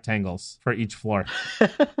narrow rectangles for each floor.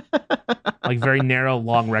 Like very narrow,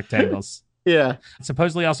 long rectangles. Yeah.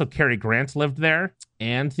 Supposedly also Cary Grant lived there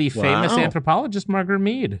and the famous anthropologist Margaret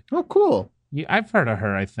Mead. Oh, cool. I've heard of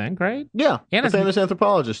her, I think, right? Yeah, and a famous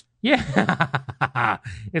anthropologist. Yeah.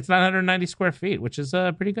 It's 990 square feet, which is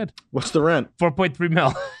pretty good. What's the rent? 4.3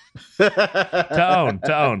 mil.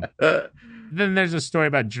 to own. Then there's a story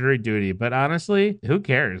about jury duty, but honestly, who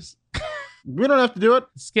cares? We don't have to do it.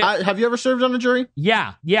 Have you ever served on a jury?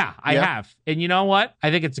 Yeah, I have. And you know what?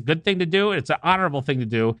 I think it's a good thing to do. It's an honorable thing to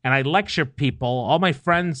do. And I lecture people, all my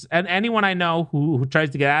friends, and anyone I know who tries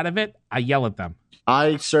to get out of it, I yell at them.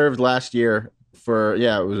 I served last year for,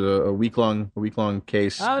 it was a week-long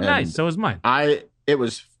case. Oh, nice. So was mine. It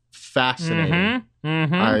was fascinating.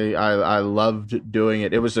 Mm-hmm. I loved doing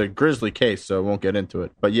it. It was a grisly case, so I won't get into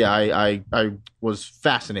it. But yeah, I was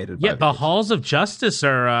fascinated by it. Yeah, the halls of justice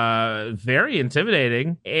are very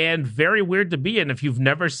intimidating and very weird to be in if you've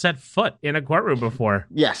never set foot in a courtroom before.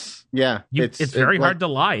 Yes. Yeah. It's very hard to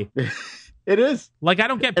lie. It is. Like, I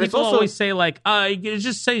don't get people always say, like, you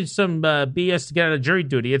just say some BS to get out of jury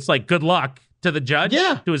duty. It's like, good luck to the judge,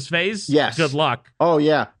 to his face. Yes. Good luck. Oh,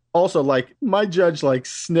 yeah. Also, like, my judge, like,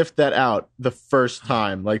 sniffed that out the first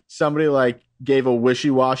time. Like, somebody, like, gave a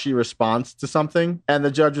wishy-washy response to something, and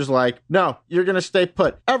the judge was like, no, you're going to stay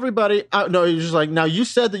put. Everybody, no, he was just like, now, you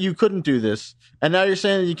said that you couldn't do this, and now you're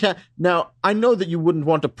saying that you can't. Now, I know that you wouldn't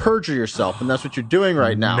want to perjure yourself, and that's what you're doing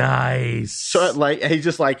right now. Nice. So, like, he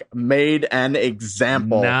just, like, made an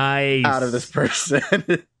example out of this person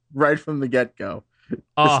right from the get-go.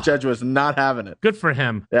 This judge was not having it. Good for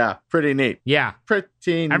him. Yeah, pretty neat. Yeah. Pretty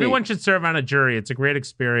neat. Everyone should serve on a jury. It's a great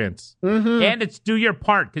experience. Mm-hmm. And it's do your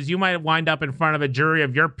part, because you might wind up in front of a jury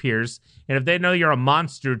of your peers, and if they know you're a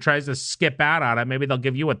monster who tries to skip out on it, maybe they'll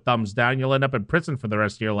give you a thumbs down. You'll end up in prison for the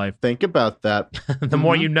rest of your life. Think about that. The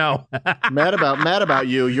more you know. Mad about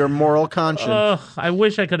you, your moral conscience. I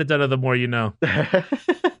wish I could have done it. The more you know.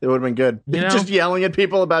 It would have been good. You know? Just yelling at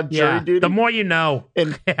people about jury duty. The more you know.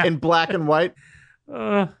 In black and white.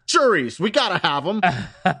 Juries, we gotta have them.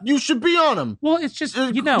 You should be on them. Well, it's just,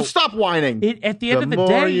 stop whining. At the end of the day,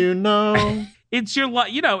 the more you know, it's your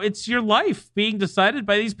it's your life being decided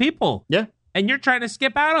by these people. Yeah, and you're trying to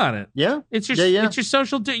skip out on it. Yeah, it's your it's your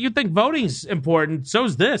social. You think voting's important?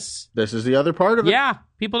 So's this. This is the other part of it. Yeah,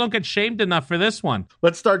 people don't get shamed enough for this one.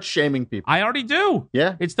 Let's start shaming people. I already do.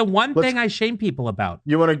 Yeah, it's the one thing I shame people about.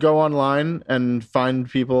 You want to go online and find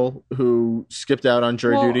people who skipped out on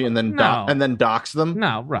jury duty and then dox them?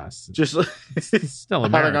 No, Russ. Just it's still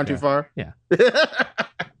America. Have I gone too far? Yeah.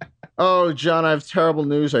 Oh, John, I have terrible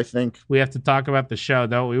news, I think. We have to talk about the show,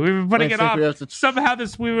 don't we? We've been putting it off. Somehow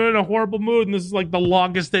we were in a horrible mood, and this is like the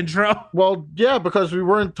longest intro. Well, yeah, because we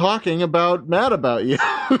weren't talking about Mad About You.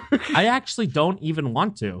 I actually don't even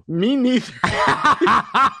want to. Me neither.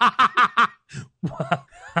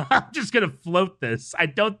 I'm just going to float this. I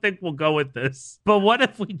don't think we'll go with this. But what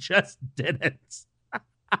if we just didn't?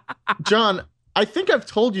 John, I think I've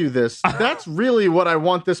told you this. That's really what I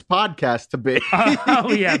want this podcast to be. Oh,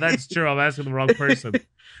 yeah, that's true. I'm asking the wrong person.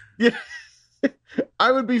 Yeah.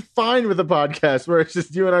 I would be fine with a podcast where it's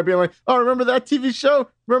just you and I being like, oh, remember that TV show?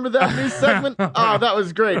 Remember that news segment? Oh, that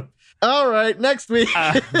was great. All right, next week.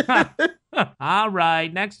 All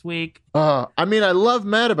right, next week. I love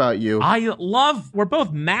Mad About You. We're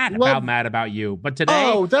both mad about Mad About You, but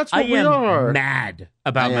today, that's what we are. Mad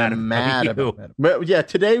about Mad About You. Yeah,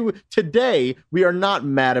 today we are not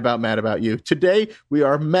mad about Mad About You. Today we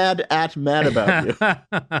are mad at Mad About You.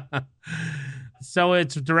 So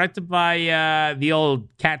it's directed by the old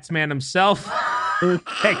Catsman himself,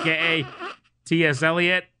 a.k.a. T.S.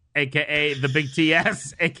 Eliot, a.k.a. the Big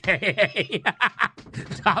T.S., a.k.a.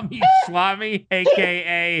 Tommy Schlamme,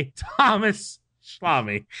 a.k.a. Thomas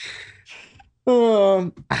Schlamme.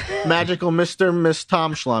 Magical Mr. Miss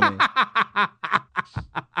Tom Schlamme.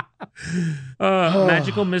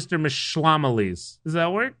 Magical Mr. Schlammelies. Does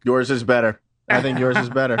that work? Yours is better. I think yours is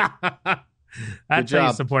better. That's how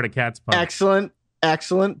you support a cat's paw.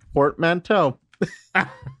 Excellent portmanteau.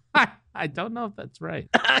 I don't know if that's right.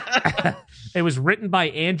 It was written by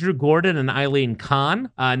Andrew Gordon and Eileen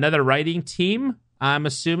Kahn, another writing team, I'm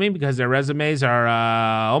assuming, because their resumes are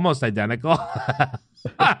almost identical.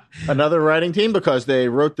 Another writing team because they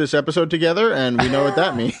wrote this episode together, and we know what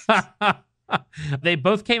that means. They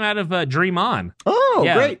both came out of Dream On. Oh,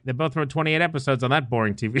 yeah, great. They both wrote 28 episodes on that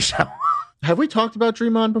boring TV show. Have we talked about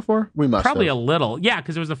Dream On before? We must Probably have. A little. Yeah,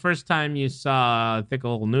 because it was the first time you saw thick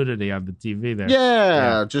old nudity on the TV there.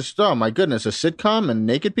 Yeah, just, oh my goodness, a sitcom and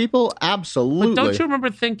naked people? Absolutely. But don't you remember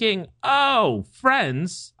thinking, oh,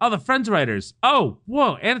 Friends? Oh, the Friends writers. Oh,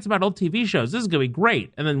 whoa, and it's about old TV shows. This is going to be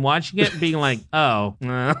great. And then watching it and being like, oh,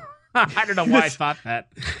 I don't know why I thought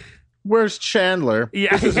that. Where's Chandler?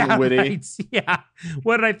 Yeah, this isn't witty. Right. Yeah.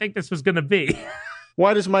 What did I think this was going to be?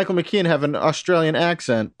 Why does Michael McKean have an Australian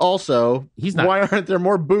accent? Also, he's not. Why aren't there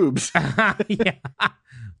more boobs? Yeah.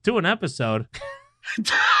 Do an episode.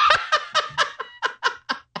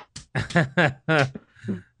 How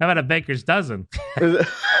about a baker's dozen?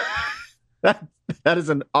 That is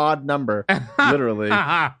an odd number, literally.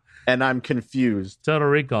 And I'm confused. Total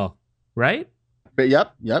Recall, right? But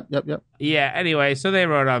yep. Yeah, anyway, so they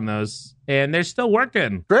wrote on those, and they're still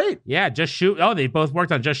working. Great. Yeah, Just Shoot. Oh, they both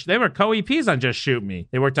worked on They were co-EPs on Just Shoot Me.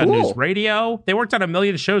 They worked on News Radio. They worked on a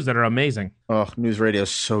million shows that are amazing. Oh, News Radio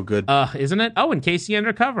is so good. Isn't it? Oh, and Casey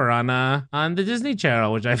Undercover on the Disney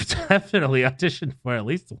Channel, which I've definitely auditioned for at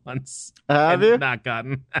least once. Have you? Not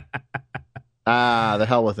gotten. The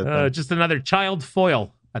hell with it. Just another child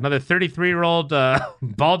foil. Another 33-year-old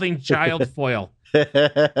balding child foil.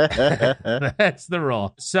 That's the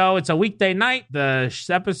rule. So it's a weekday night. The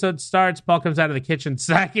episode starts. Paul comes out of the kitchen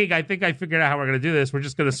sacking. I think I figured out how we're going to do this. We're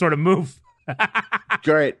just going to sort of move.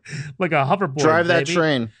 Great. Like a hoverboard. Drive that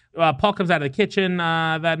train. Paul comes out of the kitchen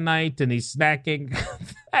that night, and he's snacking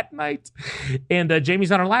that night. And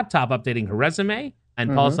Jamie's on her laptop updating her resume.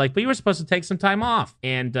 And Paul's like, but you were supposed to take some time off.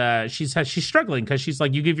 And she's struggling because she's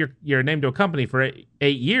like, you give your name to a company for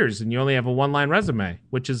 8 years and you only have a one-line resume,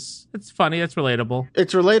 which is, it's funny. It's relatable.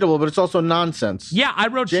 It's relatable, but it's also nonsense. Yeah, I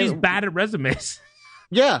wrote she's bad at resumes.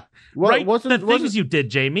 Yeah. Right? The things you did,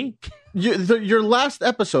 Jamie. Your last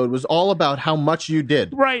episode was all about how much you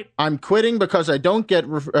did. Right. I'm quitting because I don't get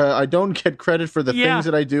credit for the things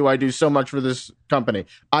that I do. I do so much for this company.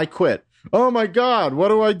 I quit. Oh my God, what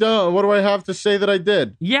do I do? What do I have to say that I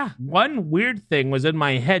did? Yeah, one weird thing was in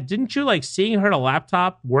my head. Didn't you like seeing her at a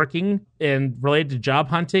laptop working and related to job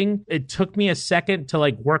hunting? It took me a second to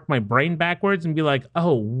like work my brain backwards and be like,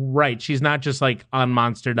 oh, right. She's not just like on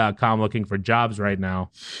monster.com looking for jobs right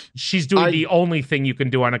now. She's doing the only thing you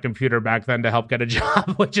can do on a computer back then to help get a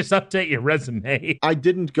job, which is update your resume. I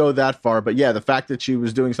didn't go that far, but yeah, the fact that she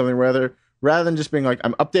was doing something rather than just being like,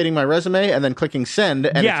 I'm updating my resume and then clicking send,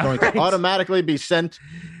 and it's going to automatically be sent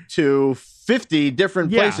to 50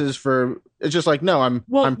 different places for, it's just like, no, I'm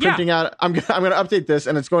printing out, I'm going to update this,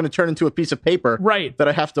 and it's going to turn into a piece of paper that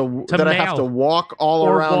I have to walk all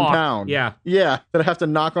around town. Yeah. Yeah. That I have to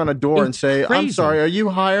knock on a door and say, crazy. I'm sorry, are you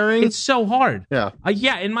hiring? It's so hard. Yeah.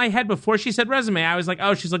 In my head, before she said resume, I was like,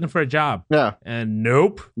 oh, she's looking for a job. Yeah. And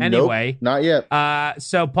nope. Anyway. Not yet.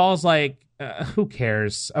 So Paul's like, who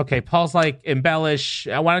cares? Okay, Paul's like, embellish.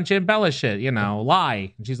 Why don't you embellish it?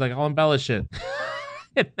 Lie. And she's like, I'll embellish it.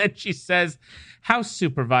 And then she says, house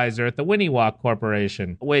supervisor at the Winnie-Waugh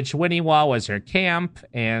Corporation, which Winnie-Waugh was her camp,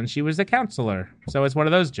 and she was a counselor. So it's one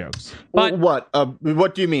of those jokes. But what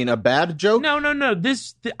do you mean? A bad joke? No.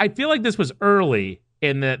 I feel like this was early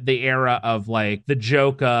in the era of like the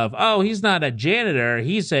joke of, oh, he's not a janitor,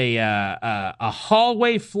 he's a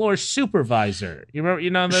hallway floor supervisor. You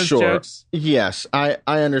remember, those jokes? Yes, I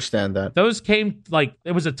understand that. Those came like,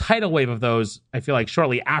 it was a tidal wave of those, I feel like,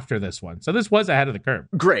 shortly after this one. So this was ahead of the curve.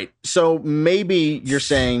 Great. So maybe you're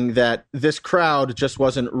saying that this crowd just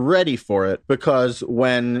wasn't ready for it, because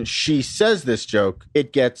when she says this joke,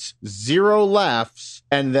 it gets 0 laughs,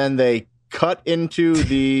 and then they cut into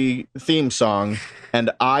the theme song, and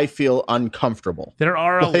I feel uncomfortable. There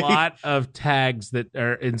are a lot of tags that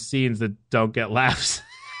are in scenes that don't get laughs.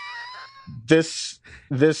 This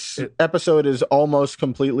episode is almost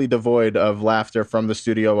completely devoid of laughter from the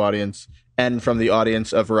studio audience, and from the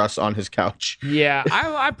audience of Russ on his couch. Yeah,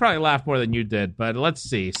 I probably laughed more than you did, but let's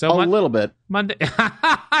see. So a little bit. Monday.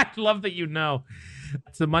 I love that you know.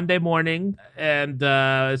 It's a Monday morning, and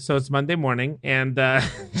so it's Monday morning, and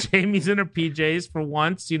Jamie's in her PJs for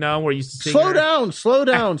once. You know, we're used to seeing Slow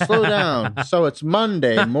down. So it's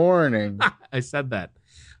Monday morning. I said that.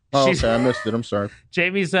 Oh, okay, I missed it. I'm sorry.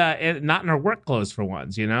 Jamie's not in her work clothes for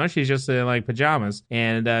once, you know? She's just in, like, pajamas.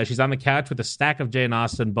 And she's on the couch with a stack of Jane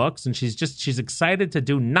Austen books, and she's excited to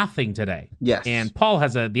do nothing today. Yes. And Paul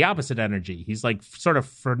has the opposite energy. He's, like, sort of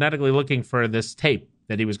frenetically looking for this tape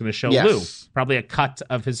that he was going to show Lou. Probably a cut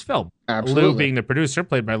of his film. Absolutely. Lou being the producer,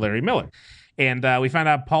 played by Larry Miller. And we found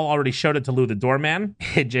out Paul already showed it to Lou the doorman.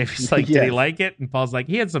 And Jamie's like, did he like it? And Paul's like,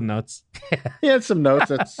 he had some notes. He had some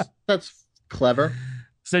notes. That's clever.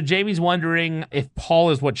 So Jamie's wondering if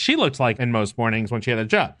Paul is what she looks like in most mornings when she had a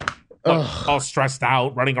job. All stressed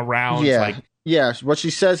out, running around. Yeah. Yeah, what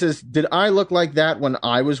she says is, did I look like that when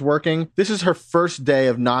I was working? This is her first day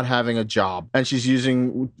of not having a job. And she's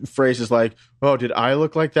using phrases like, oh, did I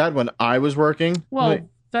look like that when I was working? Well, like,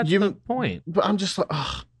 that's the point. But I'm just like,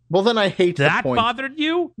 ugh. Well, then I hate that the point. That bothered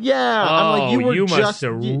you? Yeah. I'm like, you must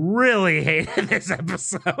have really hated this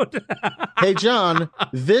episode. Hey, John,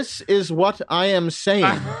 this is what I am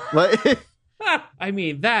saying. Like, I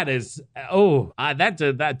mean, that is,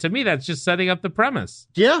 that to me, that's just setting up the premise.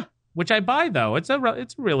 Yeah. Which I buy, though. It's a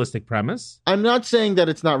realistic premise. I'm not saying that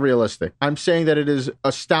it's not realistic. I'm saying that it is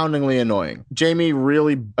astoundingly annoying. Jamie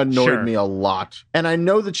really annoyed me a lot. And I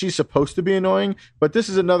know that she's supposed to be annoying, but this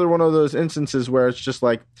is another one of those instances where it's just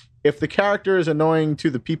like, if the character is annoying to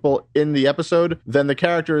the people in the episode, then the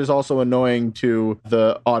character is also annoying to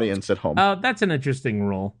the audience at home. Oh, that's an interesting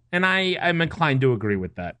rule. And I'm inclined to agree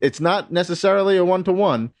with that. It's not necessarily a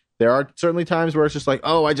one-to-one. There are certainly times where it's just like,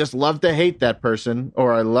 oh, I just love to hate that person,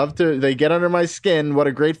 or they get under my skin. What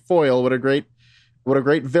a great foil. What a great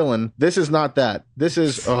villain. This is not that. This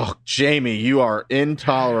is, Jamie, you are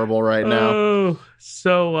intolerable right now. Oh,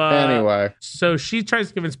 so anyway. So she tries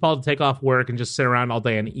to convince Paul to take off work and just sit around all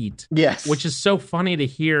day and eat. Yes. Which is so funny to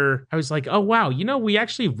hear. I was like, oh, wow, we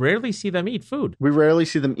actually rarely see them eat food. We rarely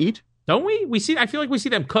see them eat? Don't we? I feel like we see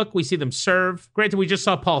them cook. We see them serve. Granted, we just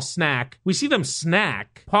saw Paul snack. We see them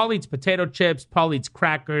snack. Paul eats potato chips. Paul eats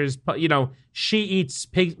crackers. She eats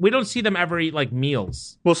pigs. We don't see them ever eat, like,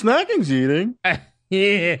 meals. Well, snacking's eating. Yeah.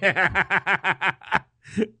 Yeah,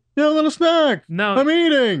 a little snack. No. I'm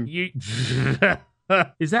eating.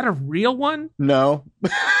 Is that a real one? No.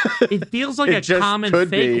 It feels like a common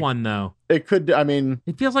fake one, though. It could,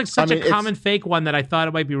 It feels like such a common fake one that I thought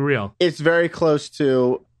it might be real. It's very close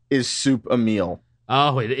to, is soup a meal?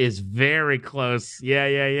 Oh, it is very close. Yeah.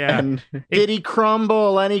 And did he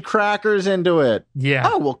crumble any crackers into it? Yeah.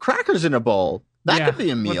 Oh, well, crackers in a bowl. That could be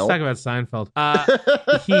a meal. Let's talk about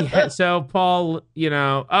Seinfeld. So Paul,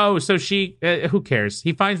 so she, who cares?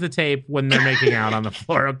 He finds the tape when they're making out on the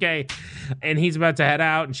floor, okay? And he's about to head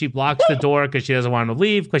out, and she blocks the door because she doesn't want him to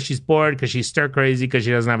leave, because she's bored, because she's stir crazy, because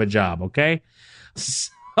she doesn't have a job, okay?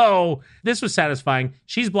 So this was satisfying.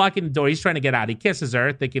 She's blocking the door. He's trying to get out. He kisses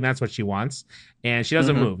her, thinking that's what she wants. And she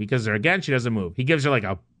doesn't move. He kisses her again. She doesn't move. He gives her like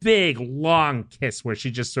a big, long kiss where she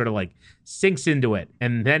just sort of like sinks into it.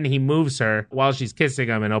 And then he moves her while she's kissing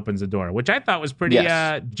him and opens the door, which I thought was pretty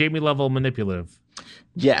Jamie level manipulative.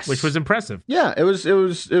 Yes. Which was impressive. Yeah, it was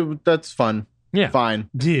that's fun. Yeah. Fine.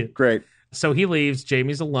 Yeah. Great. So he leaves.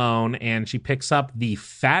 Jamie's alone, and she picks up the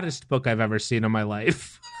fattest book I've ever seen in my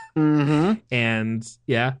life. Mm-hmm. And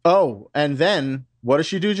yeah. Oh, and then what does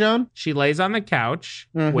she do, John? She lays on the couch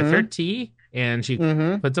with her tea, and she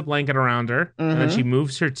puts a blanket around her, and then she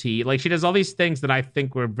moves her tea. Like, she does all these things that I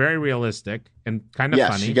think were very realistic and kind of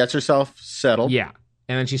funny. She gets herself settled. Yeah.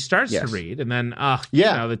 And then she starts to read, and then,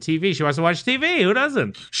 the TV. She wants to watch TV. Who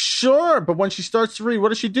doesn't? Sure, but when she starts to read, what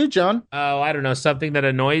does she do, John? Oh, I don't know. Something that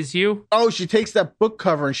annoys you? Oh, she takes that book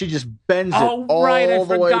cover and she just bends it all I the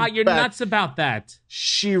way forgot. You're back. nuts about that.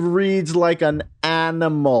 She reads like an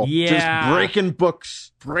animal. Yeah. Just breaking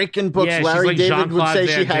books. Yeah, Larry like David would say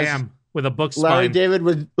she has... with a book spine. Larry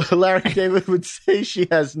David would say she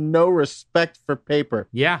has no respect for paper.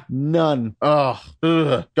 Yeah. None. Oh,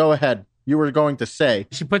 ugh. Go ahead. You were going to say.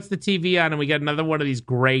 She puts the TV on and we get another one of these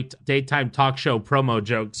great daytime talk show promo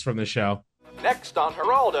jokes from the show. Next on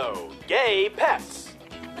Geraldo, gay pets.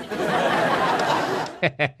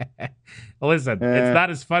 Listen, it's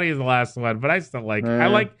not as funny as the last one, but I still like it.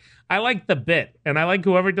 I like the bit, and I like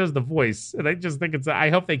whoever does the voice, and I just think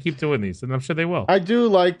I hope they keep doing these, and I'm sure they will. I do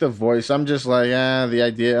like the voice. I'm just like, the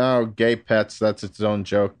idea, gay pets, that's its own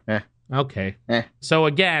joke. Okay. So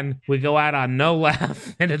again, we go out on no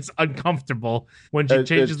laugh, and it's uncomfortable when she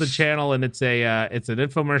changes the channel, and it's an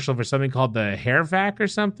infomercial for something called the Hair Vac or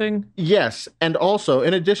something. Yes, and also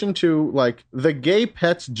in addition to like the gay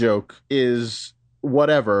pets joke is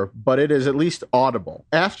whatever, but it is at least audible.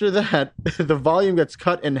 After that, the volume gets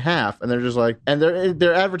cut in half, and they're just like, and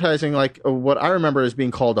they're advertising like what I remember as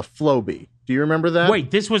being called a Flowbee. Do you remember that?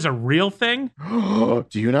 Wait, this was a real thing? Do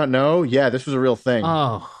you not know? Yeah, this was a real thing.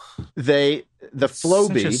 Oh. The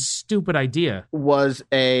Flowbee, such a stupid idea, was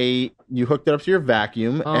you hooked it up to your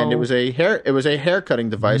vacuum, and it was a hair cutting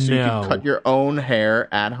device, so you could cut your own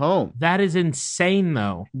hair at home. That is insane,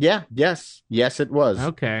 though. Yeah, yes, it was.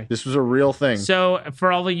 Okay, this was a real thing. So,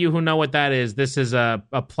 for all of you who know what that is, this is a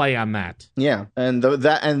play on that. Yeah, and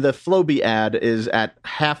the Flowbee ad is at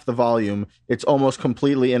half the volume. It's almost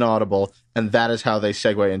completely inaudible, and that is how they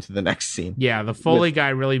segue into the next scene. Yeah, the Foley guy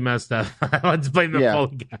really messed up. Let's blame the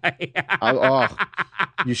Foley guy.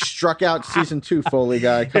 You struck out season 2, Foley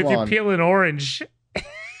guy. Come on. If you peel an orange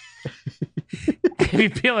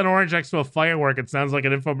next to a firework, it sounds like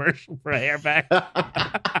an infomercial for a hair vac.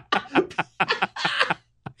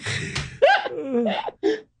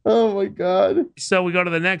 Oh my God. So we go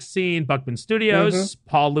to the next scene, Buckman Studios.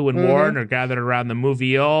 Paul, Lou, and Warren are gathered around the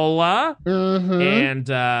moviola. And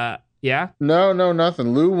yeah. No,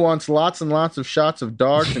 nothing. Lou wants lots and lots of shots of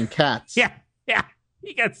dogs and cats. Yeah.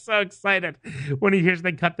 He gets so excited when he hears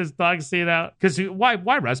they cut this dog scene out. Because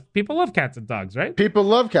why, Russ? People love cats and dogs, right? People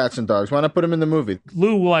love cats and dogs. Why not put them in the movie?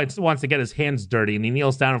 Lou wants to get his hands dirty, and he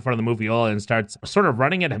kneels down in front of the moviola and starts sort of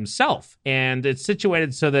running it himself. And it's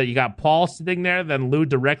situated so that you got Paul sitting there, then Lou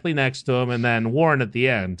directly next to him, and then Warren at the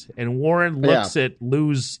end. And Warren looks at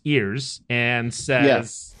Lou's ears and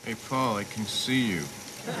says, Hey, Paul, I can see you.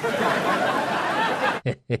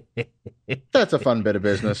 That's a fun bit of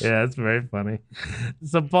business. Yeah, it's very funny.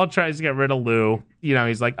 So Paul tries to get rid of Lou. You know,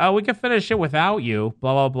 he's like, oh, we can finish it without you,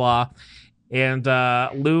 blah, blah, blah. And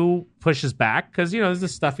Lou pushes back because, you know, this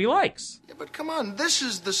is stuff he likes. Yeah, but come on, this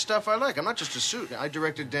is the stuff I like. I'm not just a suit. I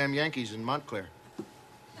directed Damn Yankees in Montclair.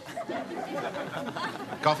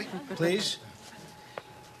 Coffee? Please?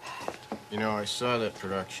 You know, I saw that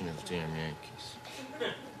production of Damn Yankees.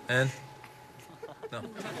 And? No.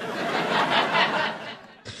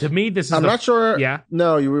 To me, this is... I'm not sure... Yeah?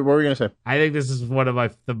 No, what were you going to say? I think this is one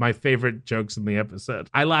of my favorite jokes in the episode.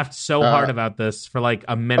 I laughed so hard about this for like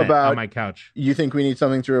a minute on my couch. You think we need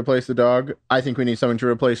something to replace the dog? I think we need something to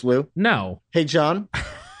replace Lou? No. Hey, John,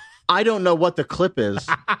 I don't know what the clip is.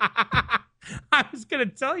 I was going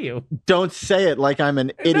to tell you. Don't say it like I'm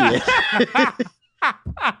an idiot.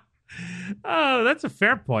 Oh, that's a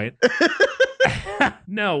fair point.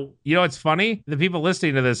 No, you know what's funny? The people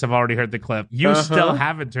listening to this have already heard the clip. You still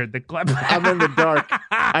haven't heard the clip. I'm in the dark.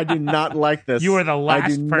 I do not like this. You are the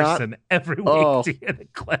last person every week to hear the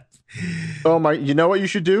clip. Oh my! You know what you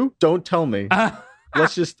should do? Don't tell me.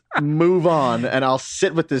 Let's just move on, and I'll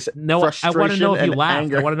sit with this frustration. I want to know if you laughed.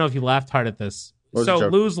 Anger. I want to know if you laughed hard at this. So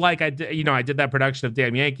Lou's like, I did that production of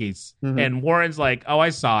Damn Yankees. And Warren's like, oh, I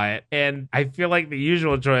saw it. And I feel like the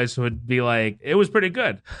usual choice would be like, it was pretty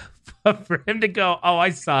good. But for him to go, oh, I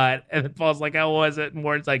saw it. And then Paul's like, how was it? And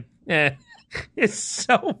Warren's like, it's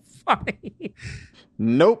so funny.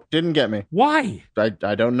 Nope, didn't get me. Why?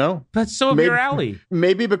 I don't know. That's so up your alley.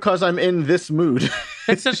 Maybe because I'm in this mood.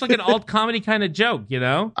 It's such like an alt comedy kind of joke, you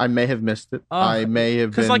know? I may have missed it. I may have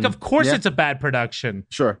been... Because, like, of course it's a bad production.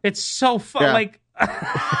 Sure. It's so fun. Yeah. Like,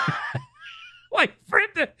 like for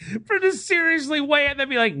him to seriously weigh it and then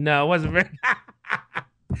be like, no, it wasn't very...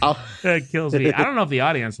 It kills me. I don't know if the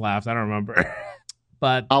audience laughed. I don't remember.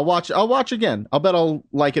 But I'll watch again. I'll bet I'll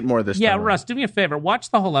like it more this time. Yeah, Russ, do me a favor. Watch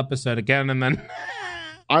the whole episode again and then...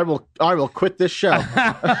 I will quit this show.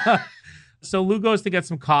 So Lou goes to get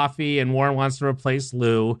some coffee, and Warren wants to replace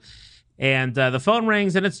Lou. And the phone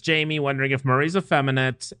rings, and it's Jamie wondering if Murray's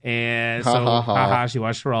effeminate. And so, she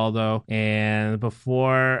watched Geraldo. And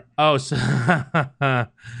before... Oh, so...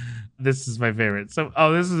 This is my favorite. So,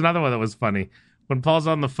 this is another one that was funny. When Paul's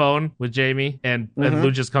on the phone with Jamie, and Lou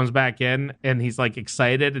just comes back in, and he's, like,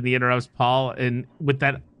 excited, and he interrupts Paul, and with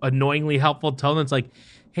that annoyingly helpful tone, it's like,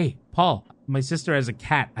 hey, Paul, my sister has a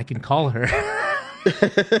cat. I can call her.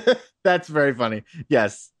 That's very funny.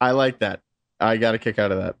 Yes, I like that. I got a kick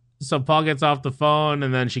out of that. So Paul gets off the phone,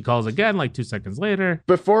 and then she calls again, like 2 seconds later.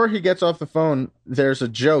 Before he gets off the phone, there's a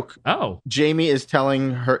joke. Oh. Jamie is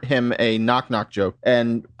telling him a knock-knock joke,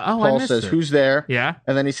 and Paul says, who's there? Yeah.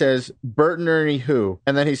 And then he says, Bert and Ernie who?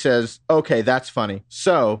 And then he says, okay, that's funny.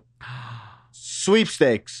 So,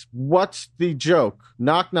 sweepstakes. What's the joke?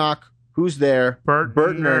 Knock-knock. Who's there? Bert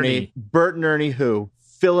and Ernie. Bert and Ernie who?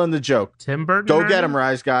 fill in the joke. Tim Burton. Go get him,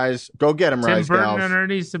 Rise guys. Go get him, Rise gals. Tim Burton and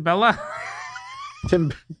Ernie Isabella.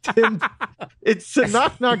 Tim. It's a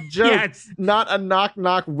knock-knock joke, not a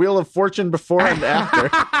knock-knock Wheel of Fortune before and after.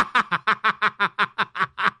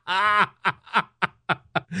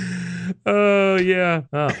 Oh, yeah.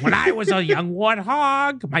 When I was a young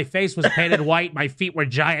warthog, my face was painted white, my feet were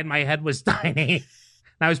giant, my head was tiny. And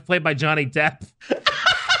I was played by Johnny Depp.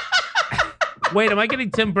 Wait, am I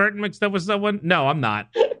getting Tim Burton mixed up with someone? No, I'm not.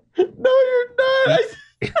 No, you're not.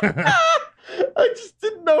 I just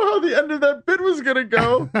didn't know how the end of that bit was going to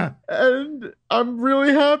go. And I'm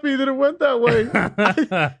really happy that it went that way.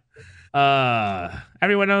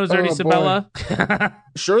 Everyone knows Ernie Isabella.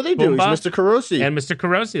 Sure they do. He's Mr. Carosi. And Mr.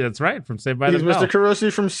 Carosi, that's right, from Saved by the Bell. He's Mr.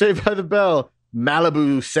 Carosi from Saved by the Bell.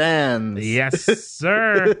 Malibu Sands. Yes,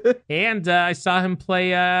 sir. And I saw him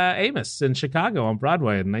play Amos in Chicago on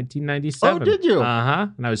Broadway in 1997. Oh, did you? Uh-huh.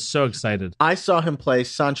 And I was so excited. I saw him play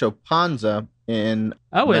Sancho Panza in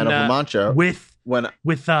Man of La Mancha. With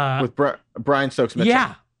Brian Stokes Mitchell.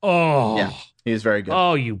 Yeah. Oh. Yeah. He was very good.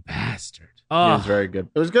 Oh, you bastard. Oh. It was very good.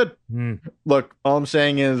 It was good. Look, all I'm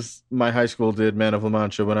saying is my high school did Man of La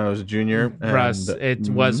Mancha when I was a junior. Russ, it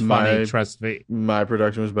was funny, trust me. My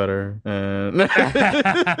production was better.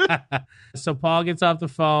 So Paul gets off the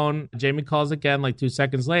phone. Jamie calls again like 2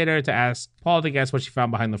 seconds later to ask Paul to guess what she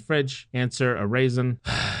found behind the fridge. Answer, a raisin.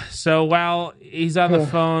 So while he's on the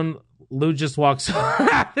phone, Lou just walks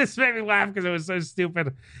over. This made me laugh because it was so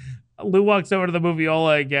stupid. Lou walks over to the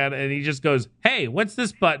Moviola again, and he just goes, "Hey, what's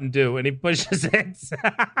this button do?" And he pushes it.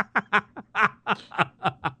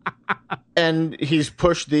 And he's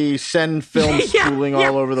pushed the send film spooling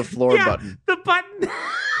all over the floor button. The button.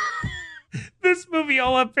 This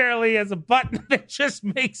Moviola apparently has a button that just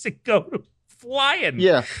makes it go flying.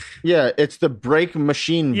 Yeah. It's the brake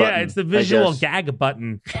machine button. Yeah, it's the visual gag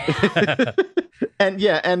button.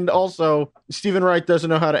 And also Stephen Wright doesn't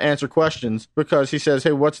know how to answer questions because he says,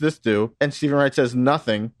 "Hey, what's this do?" And Stephen Wright says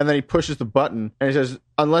nothing. And then he pushes the button and he says,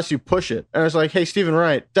 "Unless you push it." And it's like, "Hey, Stephen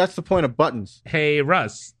Wright, that's the point of buttons." Hey,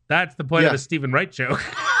 Russ, that's the point of a Stephen Wright joke.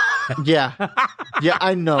 Yeah,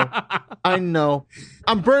 I know.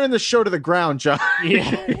 I'm burning the show to the ground, John.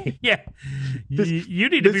 Yeah. You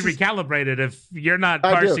need to be recalibrated if you're not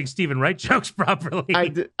parsing Stephen Wright jokes properly.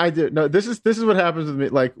 I do. No, this is what happens with me.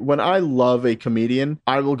 Like, when I love a comedian,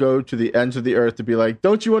 I will go to the ends of the earth to be like,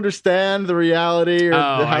 "Don't you understand the reality or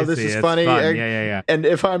how this is funny?" Fun. Yeah. And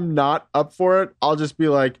if I'm not up for it, I'll just be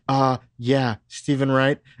like, yeah, Stephen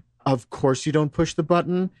Wright, of course you don't push the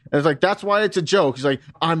button. And it's like, that's why it's a joke. He's like,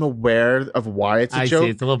 I'm aware of why it's a joke. I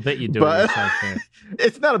see. It's a little bit you do. But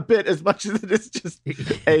it's not a bit as much as it is just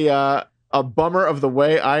a bummer of the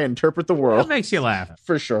way I interpret the world. That makes you laugh.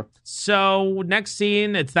 For sure. So next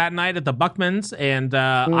scene, it's that night at the Buckmans, and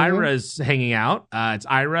Ira's hanging out. It's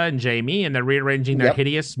Ira and Jamie, and they're rearranging their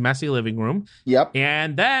hideous, messy living room. Yep.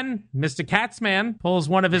 And then Mr. Katzman pulls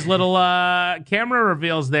one of his little camera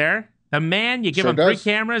reveals there. The man, you give him 3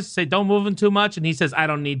 cameras, say, "Don't move him too much," and he says, "I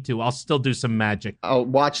don't need to. I'll still do some magic." Oh,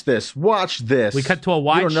 watch this. We cut to a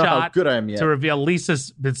wide shot how good I am yet. to reveal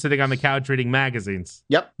Lisa's been sitting on the couch reading magazines.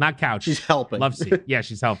 Yep. Not couch. She's helping. Love seat. Yeah,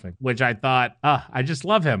 she's helping. Which I thought, I just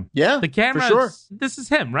love him. Yeah, the cameras, for sure. This is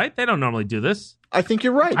him, right? They don't normally do this. I think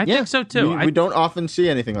you're right. I think so, too. We don't often see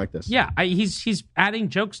anything like this. Yeah, he's adding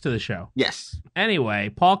jokes to the show. Yes.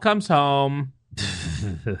 Anyway, Paul comes home.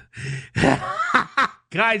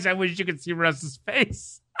 Guys, I wish you could see Russ's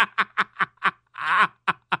face.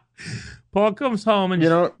 Paul comes home and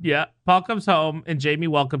Paul comes home and Jamie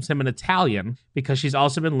welcomes him in Italian because she's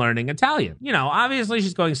also been learning Italian. Obviously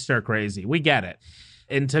she's going stir crazy. We get it.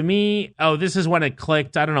 And to me, this is when it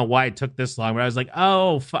clicked. I don't know why it took this long, but I was like,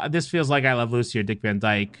 this feels like I Love Lucy or Dick Van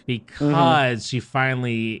Dyke because she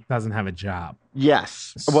finally doesn't have a job.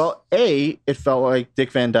 Yes. Well, A, it felt like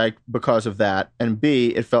Dick Van Dyke because of that. And B,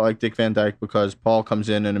 it felt like Dick Van Dyke because Paul comes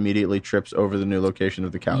in and immediately trips over the new location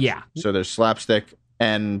of the couch. Yeah. So there's slapstick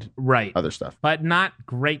and other stuff. But not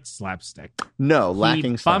great slapstick. No,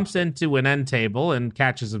 lacking slapstick. He bumps into an end table and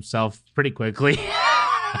catches himself pretty quickly.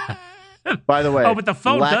 By the way, but the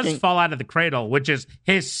phone does fall out of the cradle, which is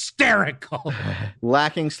hysterical.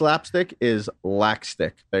 Lacking slapstick is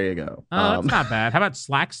lackstick. There you go. Oh, that's not bad. How about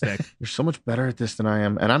slackstick? You're so much better at this than I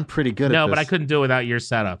am, and I'm pretty good at this. No, but I couldn't do it without your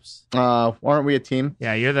setups. Aren't we a team?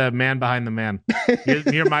 Yeah, you're the man behind the man.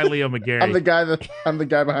 You're my Leo McGarry. I'm the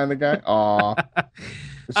guy behind the guy. Aw.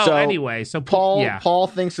 So anyway, so Paul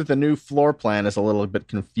thinks that the new floor plan is a little bit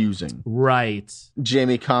confusing. Right.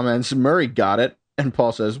 Jamie comments, "Murray got it." And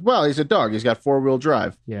Paul says, "Well, he's a dog. He's got 4-wheel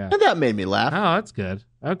drive." Yeah. And that made me laugh. Oh, that's good.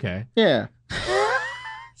 Okay. Yeah.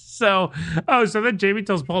 So then Jamie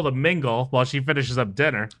tells Paul to mingle while she finishes up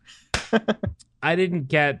dinner. I didn't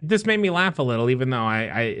get this. Made me laugh a little, even though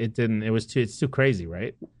it didn't. It's too crazy,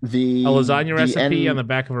 right? A lasagna recipe on the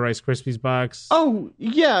back of a Rice Krispies box. Oh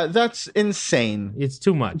yeah, that's insane. It's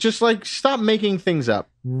too much. Just like stop making things up.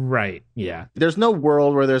 Right. Yeah. There's no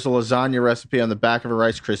world where there's a lasagna recipe on the back of a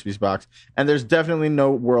Rice Krispies box, and there's definitely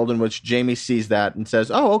no world in which Jamie sees that and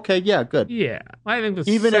says, "Oh, okay, yeah, good." Yeah, I think the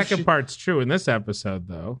second part's true in this episode,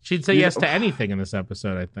 though. She'd say yes to anything in this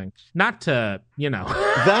episode. I think not to,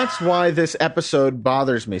 That's why this episode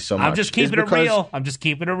bothers me so much. I'm just keeping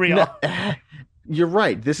it real. No, you're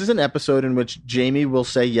right. This is an episode in which Jamie will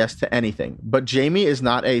say yes to anything, but Jamie is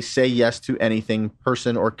not a say yes to anything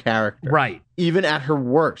person or character. Right. Even at her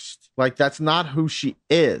worst. Like, that's not who she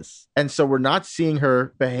is. And so we're not seeing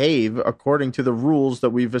her behave according to the rules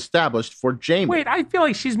that we've established for Jamie. Wait, I feel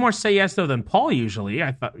like she's more say yes, though, than Paul usually.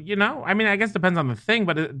 I thought, I mean, I guess it depends on the thing,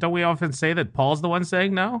 but don't we often say that Paul's the one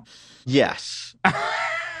saying no? Yes.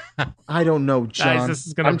 I don't know, John. Guys, this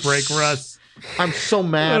is going to break Russ. I'm so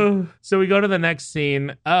mad. So we go to the next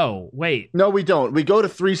scene. Oh, wait. No, we don't. We go to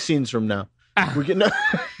 3 scenes from now.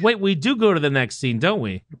 Wait, we do go to the next scene, don't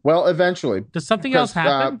we? Well, eventually. Does something else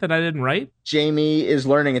happen that I didn't write? Jamie is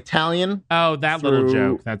learning Italian. Oh, that little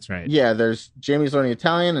joke. That's right. Yeah, Jamie's learning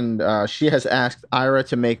Italian, and she has asked Ira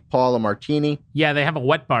to make Paul a martini. Yeah, they have a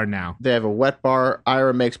wet bar now. They have a wet bar.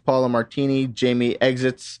 Ira makes Paul a martini. Jamie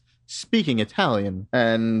exits speaking Italian,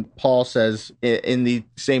 and Paul says in the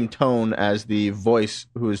same tone as the voice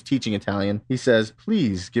who is teaching Italian, he says,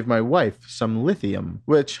 "Please give my wife some lithium,"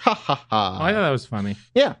 which ha ha ha. Oh, I thought that was funny.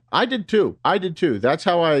 Yeah, I did too. That's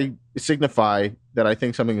how I signify that I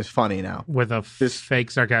think something is funny now. With this fake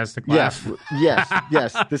sarcastic laugh.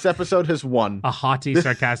 Yes. This episode has won. A haughty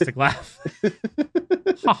sarcastic laugh.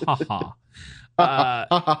 Ha ha ha. Ha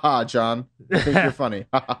ha ha, John. I think you're funny.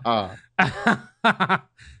 Ha ha ha.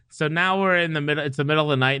 So now we're in the middle. It's the middle of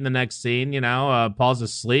the night in the next scene. Paul's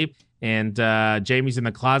asleep and Jamie's in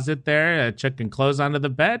the closet there, chucking clothes onto the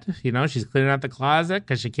bed. She's cleaning out the closet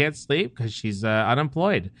because she can't sleep because she's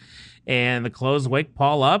unemployed. And the clothes wake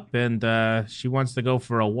Paul up, and she wants to go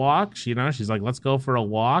for a walk. She's like, "Let's go for a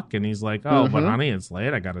walk." And he's like, "Oh, but honey, it's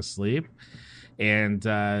late. I gotta sleep." And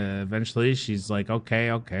eventually she's like, okay,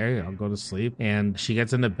 I'll go to sleep. And she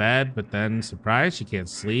gets into bed, but then, surprise, she can't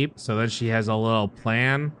sleep. So then she has a little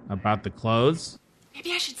plan about the clothes.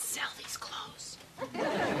 Maybe I should sell these clothes.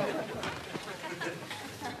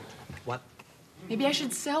 What? Maybe I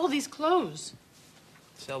should sell these clothes.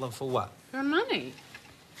 Sell them for what? For money.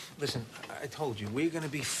 Listen, I told you, we're going to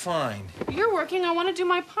be fine. You're working. I want to do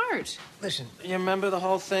my part. Listen, you remember the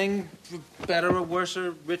whole thing? Better or worse,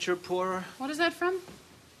 or richer, poorer? What is that from?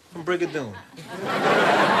 From Brigadoon.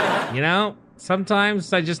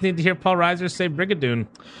 Sometimes I just need to hear Paul Reiser say Brigadoon.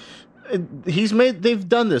 They've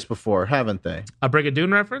done this before, haven't they? A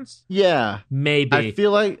Brigadoon reference? Yeah. Maybe.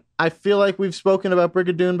 I feel like we've spoken about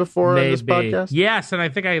Brigadoon before on this podcast. Yes, and I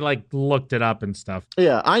think I looked it up and stuff.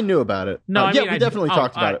 Yeah, I knew about it. No, we definitely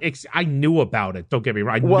talked about it. I knew about it. Don't get me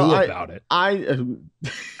wrong. I knew about it.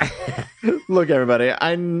 Look, everybody,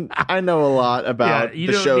 I know a lot about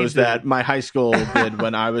the shows that my high school did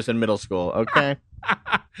when I was in middle school, okay?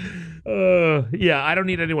 I don't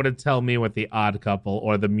need anyone to tell me what The Odd Couple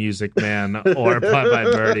or The Music Man or Bye Bye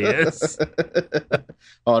Birdie is.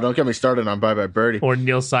 Oh, don't get me started on Bye Bye Birdie. Or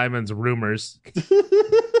Neil Simon's Rumors.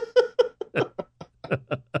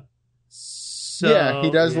 Yeah,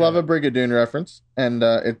 he does love a Brigadoon reference, and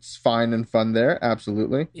it's fine and fun there,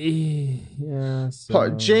 absolutely. Yeah.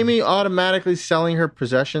 Jamie automatically selling her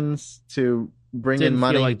possessions to bring in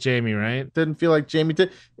money. Didn't feel like Jamie, right? Didn't feel like Jamie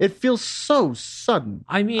did. It feels so sudden.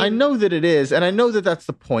 I mean, I know that it is, and I know that that's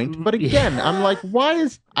the point. But again, I'm like,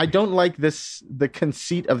 I don't like the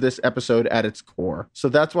conceit of this episode at its core. So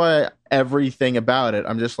that's why everything about it,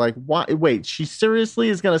 I'm just like, why? Wait, she seriously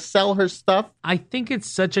is going to sell her stuff? I think it's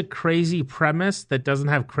such a crazy premise that doesn't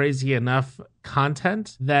have crazy enough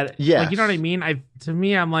content that, you know what I mean? To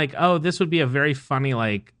me, I'm like, oh, this would be a very funny,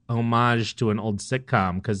 homage to an old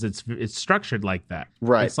sitcom because it's structured like that.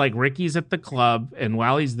 Right. It's like Ricky's at the club, and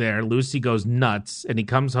while he's there, Lucy goes nuts, and he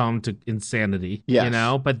comes home to insanity.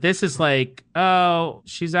 Yes. But this is like, oh,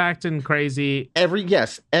 she's acting crazy.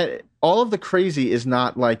 All of the crazy is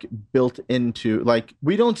not built into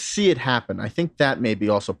we don't see it happen. I think that may be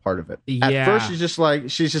also part of it. Yeah. At first she's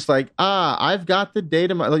just like, I've got the day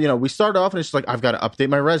to we start off and it's like, I've got to update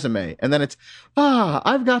my resume. And then it's,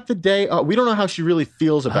 I've got the day. We don't know how she really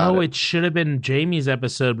feels about it. Oh, it should have been Jamie's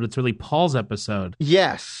episode, but it's really Paul's episode.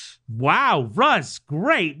 Yes. Wow, Russ,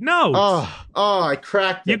 great notes. Oh, I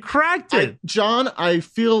cracked it. You cracked it. John, I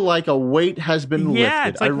feel like a weight has been lifted. Yeah,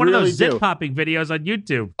 it's like one of those zip popping videos on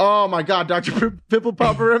YouTube. Oh my God, Dr. Pimple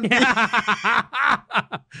Popper. Yeah,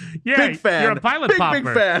 big fan. You're a pilot popper.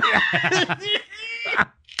 Big fan.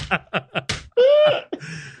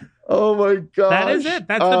 Oh my God. That is it.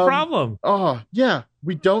 That's the problem. Oh, yeah.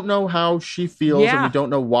 We don't know how she feels, and we don't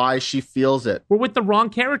know why she feels it. We're with the wrong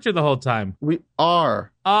character the whole time. We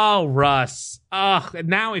are. Oh, Russ.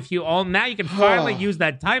 Now you can finally use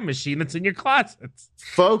that time machine that's in your closets.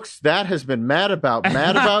 Folks, that has been Mad About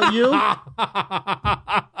You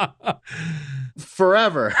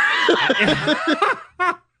forever.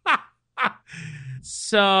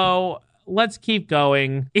 So let's keep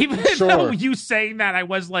going. Even though you saying that, I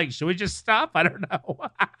was like, should we just stop? I don't know.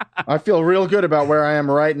 I feel real good about where I am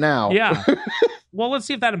right now. Yeah. Well, let's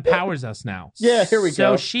see if that empowers us now. Yeah, here we go.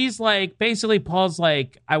 So she's like, basically, Paul's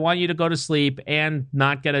like, I want you to go to sleep and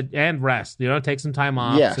not and rest, take some time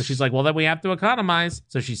off. Yes. So she's like, well, then we have to economize.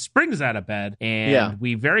 So she springs out of bed, and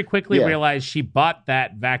we very quickly realize she bought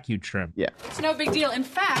that vacuum trim. Yeah. It's no big deal. In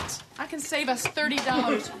fact, I can save us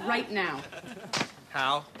 $30 right now.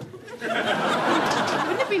 How?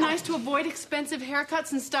 Wouldn't it be nice to avoid expensive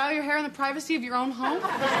haircuts and style your hair in the privacy of your own home?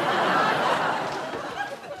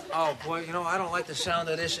 Oh, boy, I don't like the sound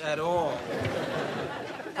of this at all.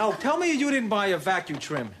 Oh, tell me you didn't buy a vacuum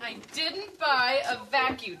trim. I didn't buy a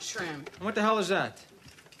vacuum trim. What the hell is that?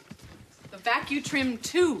 The vacuum trim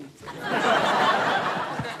 2.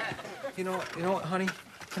 You know what, honey?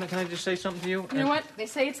 Can I just say something to you? You know what? They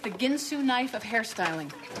say it's the Ginsu knife of hairstyling.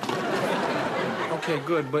 Okay,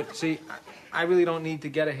 good, but see, I really don't need to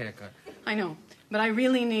get a haircut. I know, but I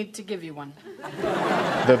really need to give you one.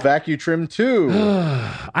 The vacuum trim 2.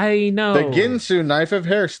 I know. The Ginsu knife of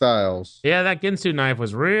hairstyles. Yeah, that Ginsu knife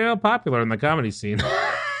was real popular in the comedy scene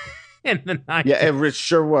in the 90s. Yeah, it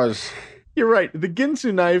sure was. You're right. The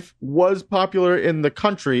Ginsu knife was popular in the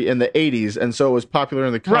country in the 80s, and so it was popular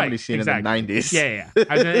in the comedy scene in the 90s. Yeah.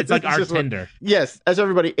 It's like our Tinder. Yes, as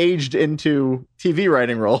everybody aged into TV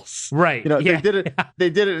writing roles. Right. They did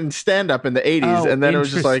it in stand-up in the 80s, and then it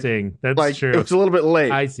was just like, that's true. It was a little bit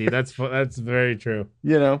late. I see. That's very true.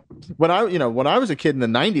 When I was a kid in the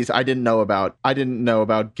 90s, I didn't know about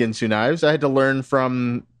Ginsu knives. I had to learn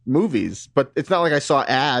from movies, but it's not like I saw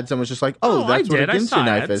ads and was just like, that's what a Ginsu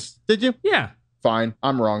knife is. Did you? Yeah. Fine.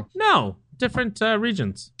 I'm wrong. No. Different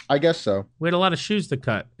regions. I guess so. We had a lot of shoes to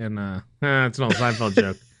cut, and it's an old Seinfeld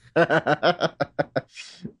joke.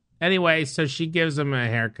 Anyway, so she gives him a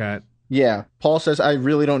haircut. Yeah. Paul says, I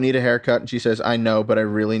really don't need a haircut. And she says, I know, but I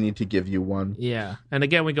really need to give you one. Yeah. And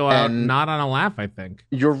again, we go out not on a laugh, I think.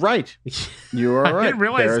 You're right. You are right. I didn't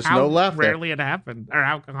realize There's how no laugh rarely it happened, or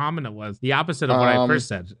how common it was. The opposite of what I first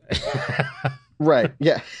said. Right.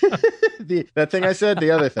 Yeah. That thing I said,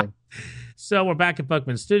 the other thing. So we're back at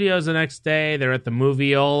Buckman Studios the next day. They're at the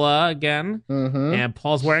Moviola again. Mm-hmm. And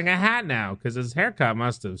Paul's wearing a hat now because his haircut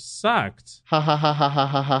must have sucked. Ha ha ha ha ha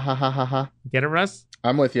ha ha ha ha ha. Get it, Russ?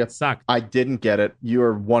 I'm with you. Sucked. I didn't get it. You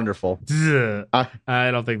are wonderful. I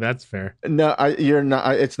don't think that's fair. No, you're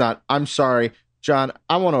not. It's not. I'm sorry. John,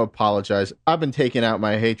 I want to apologize. I've been taking out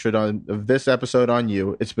my hatred of this episode on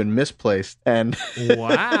you. It's been misplaced. And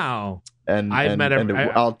wow. I've meant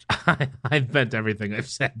everything I've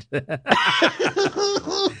said.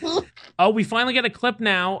 Oh, we finally get a clip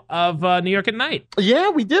now of New York at Night. Yeah,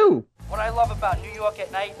 we do. What I love about New York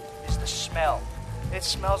at night is the smell. It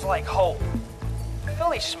smells like hope.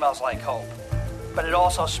 Philly smells like hope. But it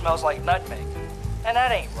also smells like nutmeg. And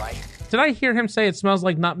that ain't right. Did I hear him say it smells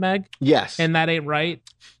like nutmeg? Yes. And that ain't right?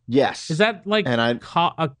 Yes. Is that like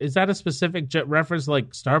is that a specific reference like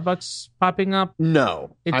Starbucks popping up?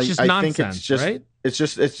 No. It's just nonsense, think it's just, right?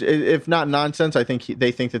 It's if not nonsense, I think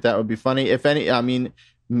they think that would be funny. If any, I mean,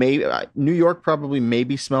 maybe New York probably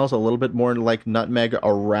maybe smells a little bit more like nutmeg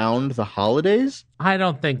around the holidays. I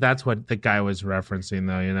don't think that's what the guy was referencing,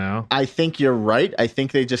 though, I think you're right. I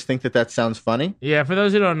think they just think that sounds funny. Yeah, for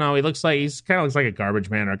those who don't know, he's kind of looks like a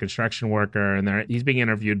garbage man or a construction worker, and he's being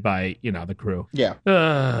interviewed by, the crew. Yeah.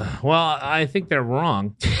 Well, I think they're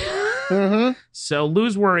wrong. Mm-hmm. So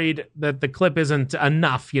Lou's worried that the clip isn't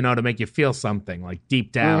enough, to make you feel something like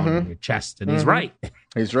deep down in your chest, and he's right.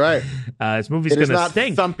 He's right. This movie's going to stink.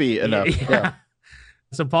 It's not thumpy enough. Yeah.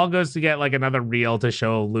 So Paul goes to get like another reel to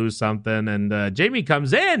show Lou something, and Jamie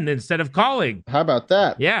comes in instead of calling. How about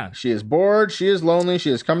that? Yeah. She is bored. She is lonely. She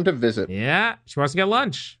has come to visit. Yeah. She wants to get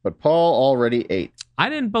lunch. But Paul already ate. I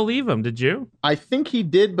didn't believe him. Did you? I think he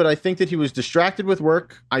did, but I think that he was distracted with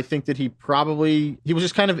work. I think that he was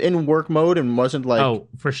just kind of in work mode and wasn't like... Oh,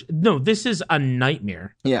 for sure. No, this is a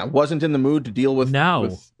nightmare. Yeah, wasn't in the mood to deal with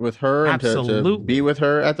with her and to be with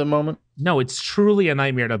her at the moment. No, it's truly a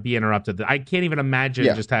nightmare to be interrupted. I can't even imagine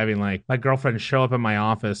just having like my girlfriend show up in my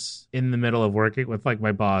office in the middle of working with like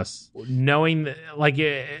my boss, knowing that, like,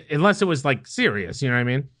 unless it was like serious, you know what I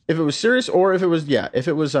mean? If it was serious, or if it was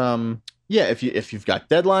if you've got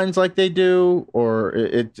deadlines like they do, or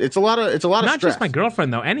it's a lot of stress. Not just my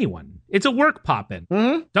girlfriend though, anyone. It's a work pop-in.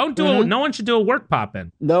 Mm-hmm. Don't do it. No one should do a work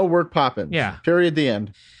pop-in. No work pop-in. Yeah. Period. The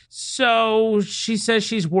end. So she says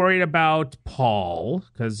she's worried about Paul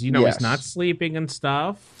because, you know, he's not sleeping and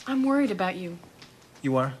stuff. I'm worried about you.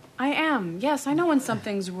 You are? I am. Yes, I know when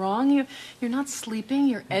something's wrong. You're not sleeping.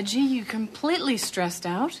 You're edgy. You're completely stressed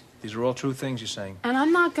out. These are all true things you're saying. And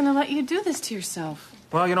I'm not going to let you do this to yourself.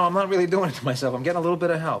 Well, you know, I'm not really doing it to myself. I'm getting a little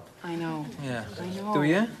bit of help. I know. Yeah. I know. Do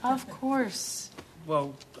you? Of course.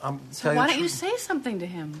 Well, So why don't you say something to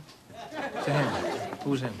him? To him?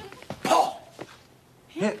 Who's him? Paul!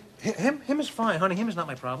 Him is fine, honey. Him is not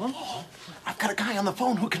my problem. Paul, I've got a guy on the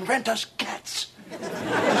phone who can rent us cats. Just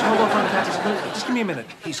hold off on the cats. Just give me a minute.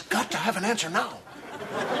 He's got to have an answer now.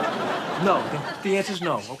 No. The answer's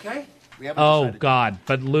no, okay? Oh, God.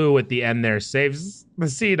 But Lou at the end there saves the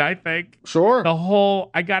scene, I think. Sure.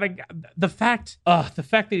 The fact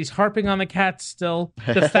that he's harping on the cat still.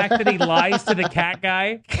 The fact that he lies to the cat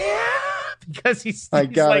guy. Because he's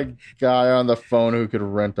got like, a guy on the phone who could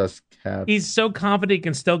rent us cats. He's so confident he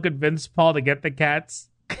can still convince Paul to get the cats.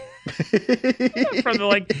 From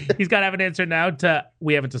he's got to have an answer now to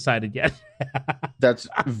we haven't decided yet. That's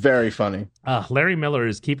very funny. Larry Miller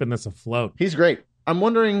is keeping this afloat. He's great. I'm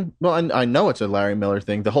wondering, well, I know it's a Larry Miller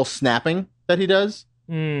thing, the whole snapping that he does.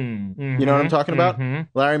 Mm-hmm, you know what I'm talking about? Mm-hmm.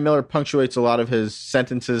 Larry Miller punctuates a lot of his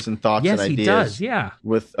sentences and thoughts and ideas. Yes, he does,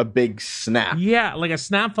 with a big snap. Yeah, like a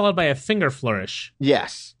snap followed by a finger flourish.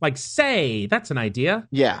 Yes. Like, say, that's an idea.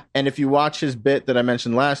 Yeah, and if you watch his bit that I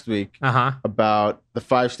mentioned last week about the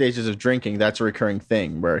 5 stages of drinking, that's a recurring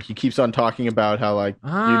thing where he keeps on talking about how, like,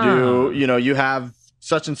 you have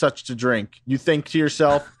such and such to drink. You think to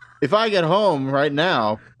yourself, if I get home right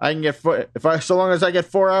now, I can get so long as I get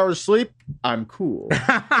 4 hours sleep, I'm cool.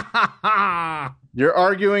 You're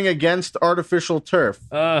arguing against artificial turf.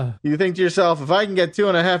 You think to yourself, if I can get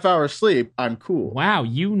 2.5 hours sleep, I'm cool. Wow,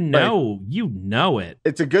 you know it.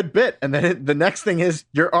 It's a good bit. And then the next thing is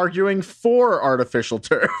you're arguing for artificial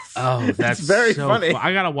turf. Oh, that's very funny.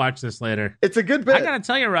 I got to watch this later. It's a good bit. I got to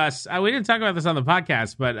tell you, Russ, we didn't talk about this on the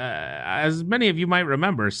podcast, but as many of you might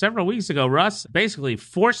remember, several weeks ago, Russ basically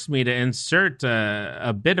forced me to insert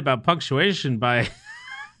a bit about punctuation by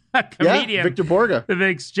a comedian, Victor Borga, that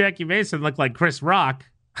makes Jackie Mason look like Chris Rock,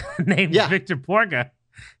 named Victor Borga,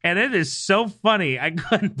 and it is so funny. I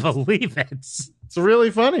couldn't believe it. It's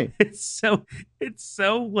really funny. It's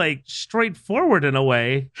so like straightforward in a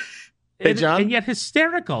way. Hey, John, and yet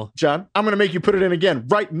hysterical. John, I'm going to make you put it in again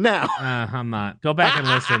right now. I'm not. Go back and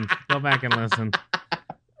listen.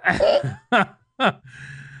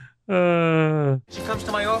 She comes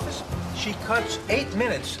to my office. She cuts 8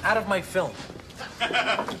 minutes out of my film.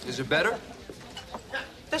 Is it better?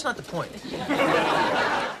 That's not the point.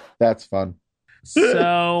 That's fun.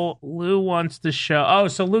 So Lou wants to show. Oh,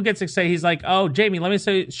 so Lou gets excited. He's like, "Oh, Jamie, let me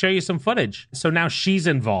show you some footage." So now she's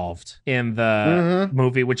involved in the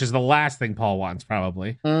movie, which is the last thing Paul wants,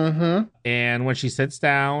 probably. Mm-hmm. And when she sits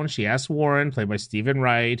down, she asks Warren, played by Stephen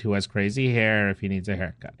Wright, who has crazy hair, if he needs a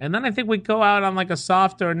haircut. And then I think we go out on like a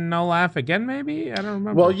soft or no laugh again, maybe? I don't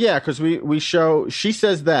remember. Well, yeah, because we show, she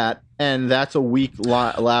says that, and that's a weak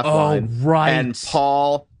laugh line. Right. And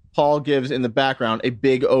Paul gives in the background a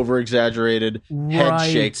big over-exaggerated head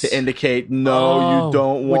shake to indicate, no, you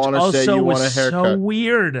don't want to say you want a haircut. So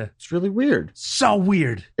weird. It's really weird. So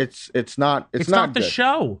weird. It's not the good.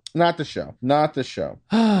 show. Not the show.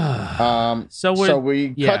 So we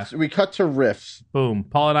cut to riffs. Boom.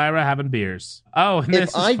 Paul and Ira having beers. Oh, and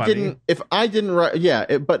this is funny. If I didn't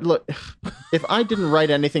write, but look, if I didn't write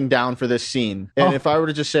anything down for this scene, and if I were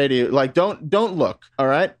to just say to you, like, don't look, all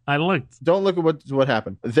right? I looked. Don't look at what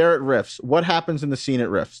happened. They're at Riffs. What happens in the scene at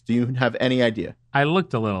Riffs? Do you have any idea? I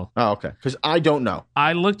looked a little. Oh, okay. Because I don't know.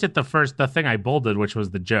 I looked at the thing I bolded, which was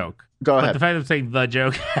the joke. Go ahead. But the fact that I'm saying the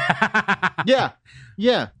joke. Yeah.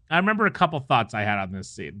 I remember a couple thoughts I had on this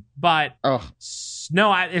scene, but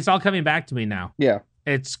no, it's all coming back to me now. Yeah.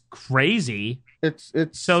 It's crazy. But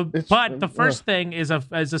the first thing is a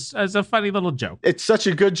funny little joke. It's such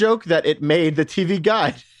a good joke that it made the TV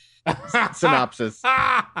Guide. synopsis.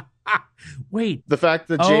 Wait. The fact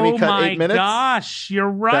that Jamie cut 8 minutes? Oh, my gosh. You're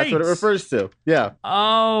right. That's what it refers to. Yeah.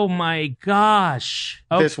 Oh, my gosh.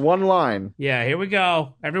 Oh. This one line. Yeah, here we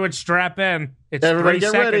go. Everyone strap in. It's Everybody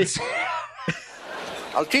 3 get seconds. ready.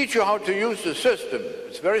 I'll teach you how to use the system.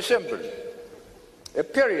 It's very simple. A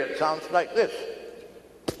period sounds like this.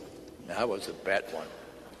 That was a bad one.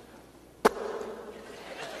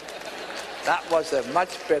 That was a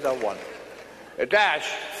much better one. A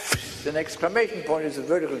dash, an exclamation point is a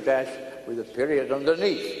vertical dash with a period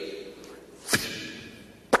underneath.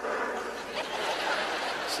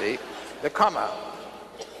 See? The comma.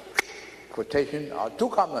 Quotation are 2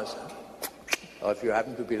 commas. Or if you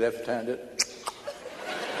happen to be left-handed.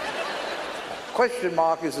 Question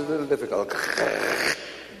mark is a little difficult.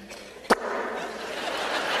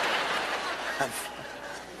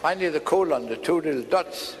 Finally, the colon, the 2 little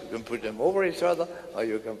dots, you can put them over each other, or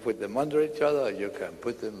you can put them under each other, or you can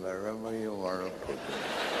put them wherever you want to put them.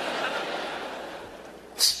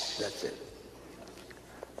 That's it.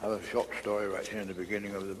 I have a short story right here in the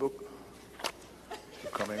beginning of the book.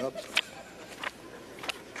 Coming up.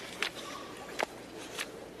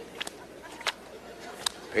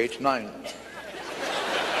 Page 9.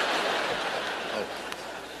 Oh.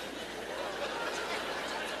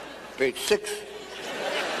 Page 6.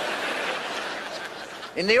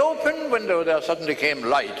 In the open window there suddenly came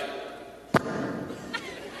light.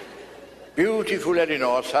 Beautiful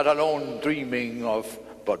Elinor sat alone dreaming of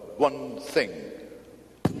but one thing.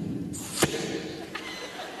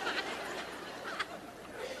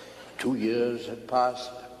 2 years had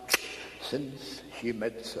passed since she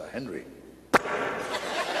met Sir Henry.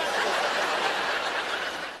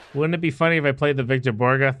 Wouldn't it be funny if I played the Victor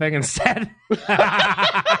Borga thing instead?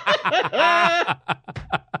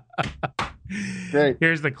 Great.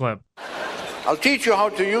 Here's the clip. I'll teach you how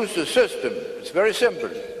to use the system. It's very simple.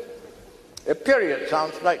 A period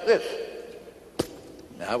sounds like this.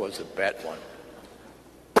 That was a bad one.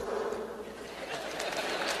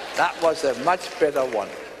 That was a much better one.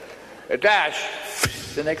 A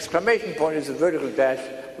dash, an exclamation point is a vertical dash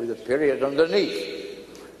with a period underneath.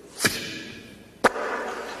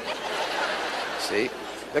 See?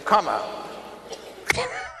 The comma.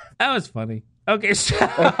 That was funny. Okay, so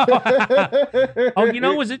you know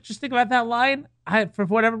what was interesting about that line? For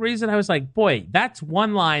whatever reason, I was like, boy, that's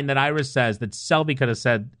one line that Ira says that Selby could have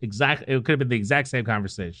said exactly. It could have been the exact same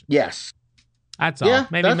conversation. Yes. That's all. Yeah,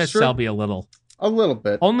 Maybe miss Selby a little. A little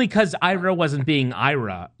bit. Only because Ira wasn't being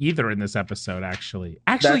Ira either in this episode, actually.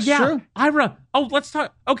 That's yeah. True. Ira. Oh, let's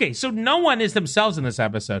talk. Okay, so no one is themselves in this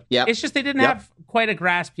episode. Yeah. It's just they didn't have quite a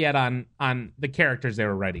grasp yet on the characters they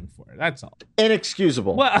were writing for. That's all.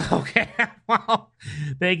 Inexcusable. Well, okay. Well,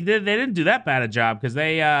 they didn't do that bad a job because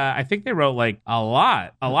they, I think they wrote like a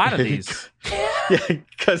lot of these. Yeah,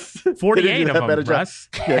 because 48 of them, Russ.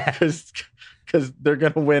 Yeah, because they're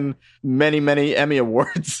going to win many, many Emmy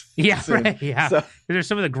Awards. Yeah, soon. Right. Yeah. So. They're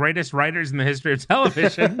some of the greatest writers in the history of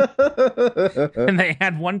television. And they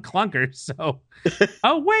had one clunker, so...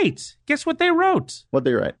 Oh, wait. Guess what they wrote? What'd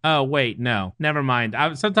they write? Oh, wait, no. Never mind.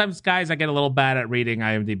 Sometimes, guys, I get a little bad at reading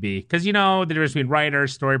IMDb. Because, you know, the difference between writer,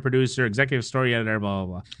 story producer, executive story editor, blah,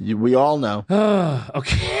 blah, blah. We all know.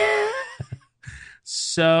 Okay.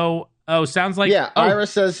 So... Oh, sounds like... Yeah, Ira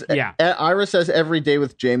says every day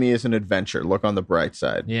with Jamie is an adventure. Look on the bright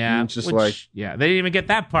side. Yeah. It's just Yeah, they didn't even get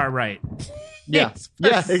that part right. Yeah,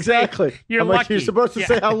 yeah, exactly. You're lucky. Like, you're supposed to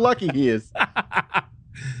say how lucky he is.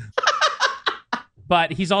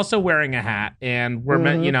 But he's also wearing a hat, and we're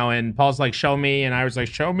meant, you know, and Paul's like, show me, and I was like,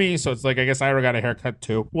 show me. So it's like, I guess Ira got a haircut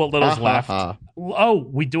too. Well, little's left. Oh,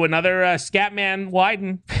 we do another Scatman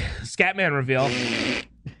Wyden Scatman reveal.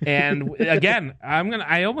 And again,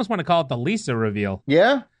 I almost want to call it the Lisa reveal.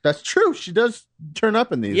 Yeah, that's true. She does turn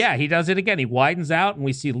up in these. Yeah, he does it again. He widens out, and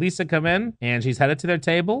we see Lisa come in, and she's headed to their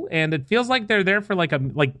table, and it feels like they're there for like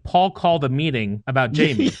Paul called a meeting about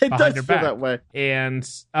Jamie it behind does her feel back. That way. And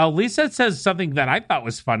Lisa says something that I thought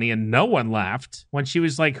was funny, and no one laughed when she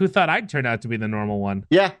was like, "Who thought I'd turn out to be the normal one?"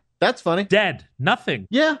 Yeah. That's funny. Dead. Nothing.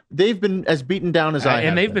 Yeah. They've been as beaten down as I have.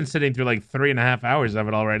 And they've been sitting through like 3.5 hours of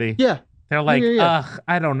it already. Yeah. They're like, ugh,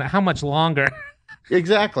 I don't know. How much longer?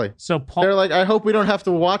 Exactly. So Paul... They're like, I hope we don't have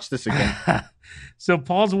to watch this again. So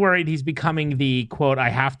Paul's worried he's becoming the, quote, I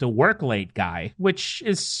have to work late guy, which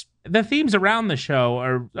is... The themes around the show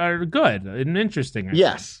are good and interesting.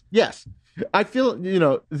 Yes. I feel, you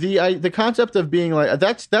know, the concept of being like,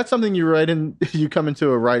 that's something you write in, you come into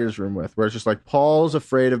a writer's room with, where it's just like, Paul's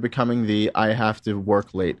afraid of becoming the I have to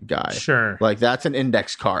work late guy. Sure. Like, that's an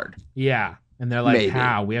index card. Yeah. And they're like,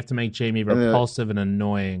 how? We have to make Jamie repulsive and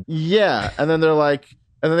annoying. Yeah. And then they're like,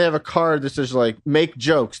 And then they have a card that says, like, make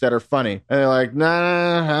jokes that are funny. And they're like,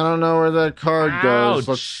 nah, I don't know where that card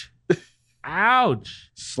goes.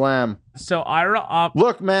 Ouch. Slam. So Ira...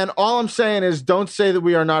 Look, man, all I'm saying is don't say that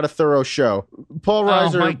we are not a thorough show. Paul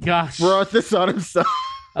Reiser brought this on himself.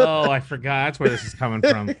 Oh, I forgot. That's where this is coming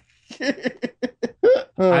from.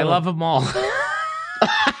 I love them all.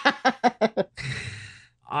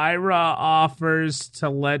 Ira offers to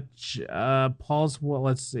let Paul's... Well,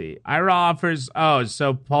 let's see. Ira offers... Oh,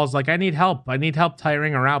 so Paul's like, I need help. I need help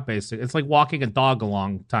tiring her out, basically. It's like walking a dog a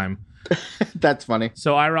long time. That's funny.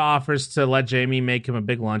 So Ira offers to let Jamie make him a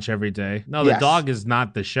big lunch every day. No, the dog is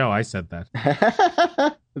not the show. I said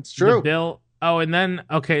that. It's true. The bill... Oh, and then,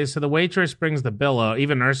 okay, so the waitress brings the bill.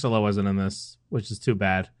 Even Ursula wasn't in this, which is too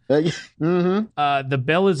bad. Mm-hmm. The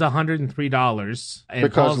bill is $103. And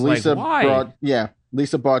because Paul's Lisa like, why?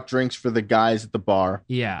 Lisa bought drinks for the guys at the bar.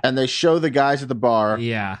 Yeah. And they show the guys at the bar.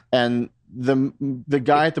 Yeah. And the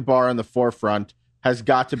guy at the bar in the forefront has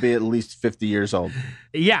got to be at least 50 years old.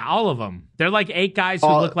 Yeah, all of them. They're like 8 guys who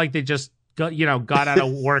look like they just got out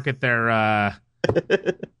of work at their, I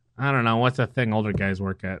don't know, what's the thing older guys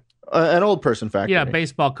work at? An old person factory. Yeah,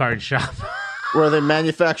 baseball card shop. Where they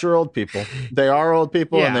manufacture old people. They are old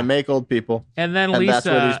people and they make old people. And then Lisa... that's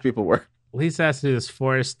where these people work. Lisa has to do this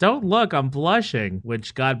for us. Don't look, I'm blushing.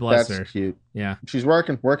 Which, God bless her. That's cute. Yeah. She's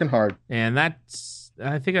working hard. And I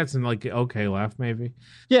think that's in like okay laugh, maybe.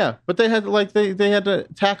 Yeah, but they had they had to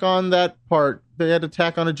tack on that part. They had to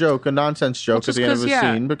tack on a joke, a nonsense joke at the end of the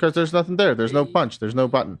scene because there's nothing there. There's no punch. There's no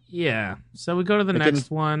button. Yeah. So we go to the next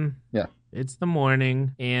one. Yeah. It's the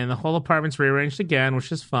morning, and the whole apartment's rearranged again,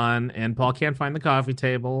 which is fun, and Paul can't find the coffee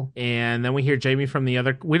table. And then we hear Jamie from the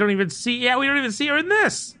other... We don't even see her in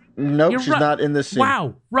this. Nope, she's not in this scene.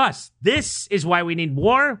 Wow, Russ, this is why we need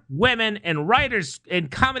more women and writers in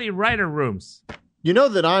comedy writer rooms. You know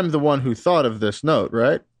that I'm the one who thought of this note,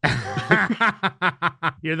 right?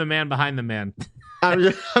 You're the man behind the man.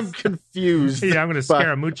 I'm confused. Yeah, I'm going to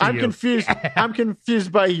Scaramucci you. I'm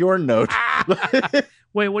confused by your note.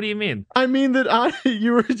 Wait, what do you mean? I mean that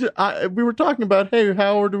we were talking about, hey,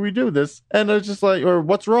 how do we do this? And I was just like, or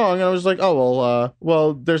what's wrong? And I was like, oh,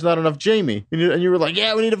 well, there's not enough Jamie. And you were like,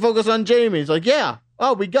 yeah, we need to focus on Jamie. It's like, yeah.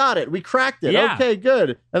 Oh, we got it. We cracked it. Yeah. Okay,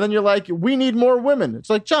 good. And then you're like, we need more women. It's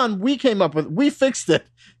like, John, we fixed it.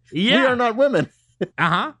 Yeah. We are not women.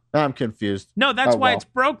 Uh-huh. I'm confused. No, that's why it's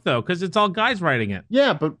broke, though, because it's all guys writing it.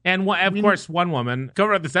 Yeah, but... And, of course, one woman. Go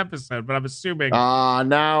read this episode, but I'm assuming...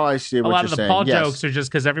 now I see what you're saying. A lot of the Paul jokes are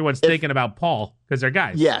just because everyone's thinking about Paul, because they're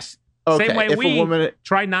guys. Yes. Okay. Same way we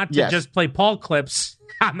try not to just play Paul clips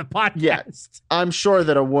on the podcast. Yeah. I'm sure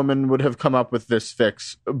that a woman would have come up with this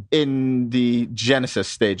fix in the genesis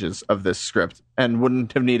stages of this script and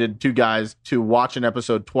wouldn't have needed 2 guys to watch an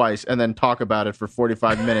episode twice and then talk about it for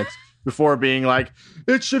 45 minutes before being like,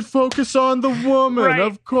 it should focus on the woman, right.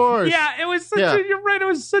 Of course. Yeah, it was you're right, it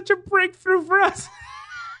was such a breakthrough for us.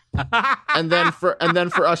 and then for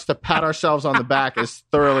us to pat ourselves on the back as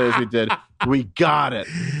thoroughly as we did, we got it.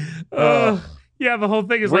 Yeah, the whole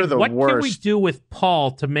thing is like, what can we do with Paul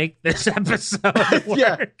to make this episode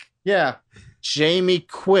work? Yeah. Jamie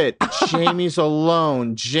quit. Jamie's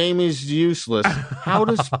alone. Jamie's useless. How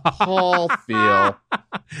does Paul feel?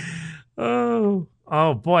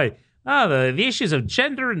 Oh boy. The issues of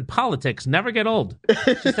gender and politics never get old.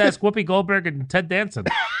 Just ask Whoopi Goldberg and Ted Danson.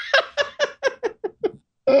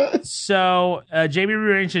 So Jamie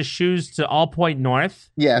rearranged his shoes to all point north,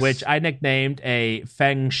 which I nicknamed a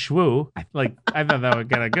feng shui. I thought that would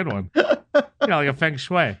get a good one. Like a feng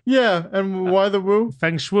shui. Yeah, and why the woo?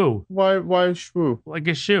 Feng shui. Why shui? Like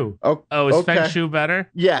a shoe. Oh, is feng shui better?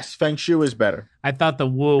 Yes, feng shui is better. I thought the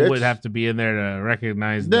woo would have to be in there to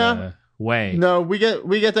recognize the way. No, we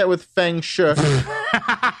get that with feng shui.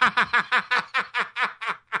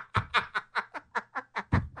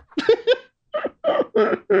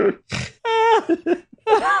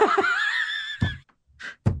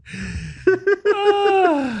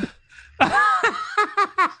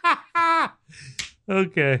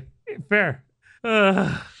 Okay, fair.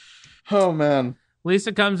 Oh man.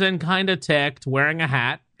 Lisa comes in kind of ticked, wearing a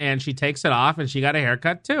hat, and she takes it off, and she got a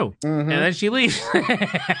haircut too. Mm-hmm. And then she leaves.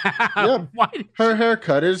 Yep. Her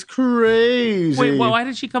haircut is crazy. Wait, why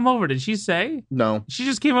did she come over? Did she say? No. She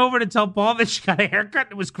just came over to tell Paul that she got a haircut.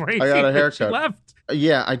 It was crazy. I got a haircut. She left.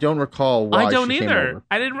 Yeah, I don't recall why. I don't she either.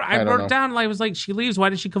 Came over. I wrote down. I was like, she leaves. Why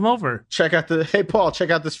did she come over? Hey Paul,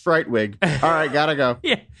 check out this fright wig. All right, gotta go.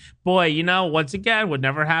 Yeah, boy, once again, would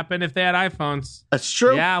never happen if they had iPhones. That's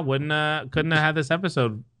true. Yeah, couldn't have had this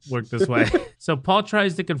episode work this way. So Paul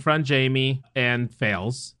tries to confront Jamie and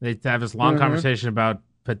fails. They have this long conversation about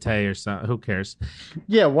pate or something. Who cares?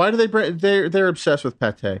 Yeah, why do they bring... They're obsessed with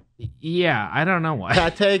pate. Yeah, I don't know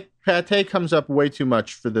why. Pate comes up way too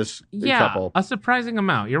much for this couple. A surprising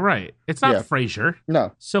amount. You're right. It's not Frasier.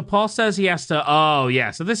 No. So Paul says he has to... Oh,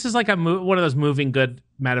 yeah. So this is like one of those moving good,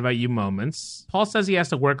 mad about you moments. Paul says he has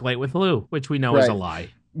to work late with Lou, which we know is a lie.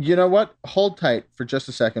 You know what? Hold tight for just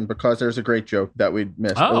a second because there's a great joke that we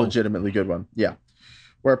missed. A legitimately good one. Yeah.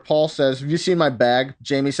 Where Paul says, have you seen my bag?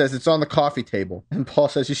 Jamie says, it's on the coffee table. And Paul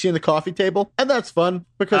says, you seen the coffee table? And that's fun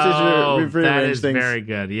because we've rearranged things. Very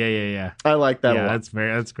good. Yeah. I like that a lot.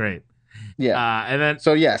 That's great. Yeah. And then...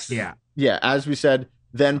 So, yes. Yeah. Yeah, as we said,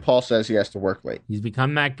 then Paul says he has to work late. He's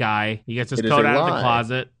become that guy. He gets his coat out of the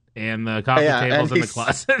closet and the coffee table's in the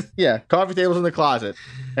closet. Yeah, coffee table's in the closet.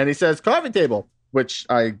 And he says, coffee table, which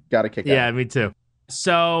I got to kick out. Yeah, me too.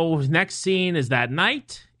 So, next scene is that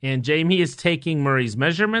night. And Jamie is taking Murray's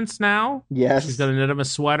measurements now. Yes. She's going to knit him a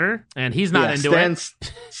sweater. And he's not into it.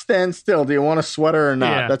 Stand still. Do you want a sweater or not?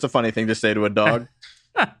 Yeah. That's a funny thing to say to a dog.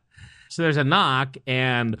 So there's a knock,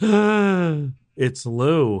 and it's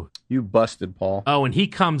Lou. You busted, Paul. Oh, and he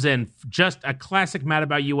comes in, just a classic Mad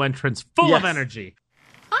About You entrance, full of energy.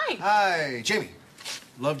 Hi. Hi, Jamie.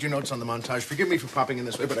 Loved your notes on the montage. Forgive me for popping in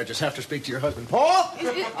this way, but I just have to speak to your husband. Paul!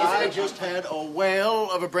 I just had a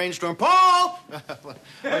whale of a brainstorm. Paul!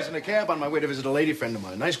 I was in a cab on my way to visit a lady friend of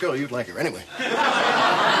mine. Nice girl. You'd like her. Anyway.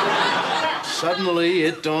 Suddenly,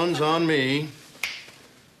 it dawns on me.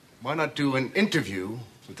 Why not do an interview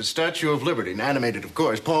with the Statue of Liberty? Animated, of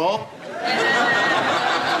course. Paul?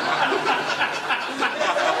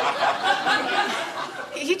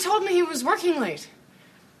 He told me he was working late.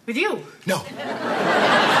 With you? No.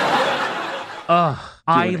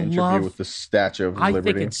 I love with the Statue of Liberty. I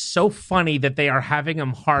think it's so funny that they are having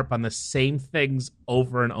him harp on the same things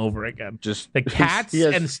over and over again. Just the cats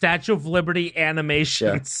and Statue of Liberty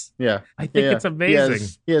animations. Yeah. I think it's amazing.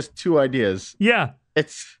 He has two ideas. Yeah.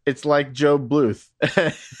 It's like Joe Bluth.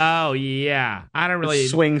 Oh yeah. I don't really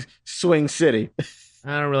Swing City.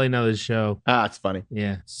 I don't really know this show. It's funny.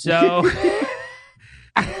 Yeah. So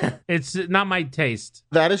it's not my taste.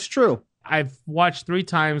 That is true. I've watched 3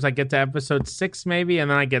 times. I get to episode 6 maybe,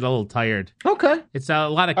 and then I get a little tired. Okay. It's a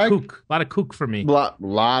lot of kook. A lot of kook for me. Lot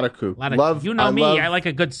of kook. I like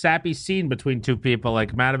a good sappy scene between two people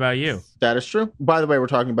like Mad About You. That is true. By the way, we're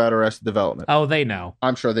talking about Arrested Development. Oh, they know.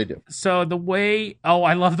 I'm sure they do. So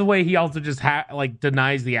I love the way he also just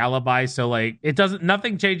denies the alibi. So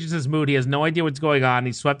nothing changes his mood. He has no idea what's going on.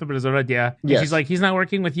 He's swept up in his own idea. And she's like, he's not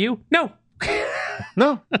working with you? No.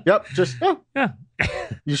 No. Yep. Just yeah.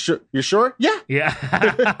 You sure? Yeah.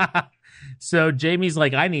 Yeah. So Jamie's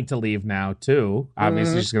like, I need to leave now too.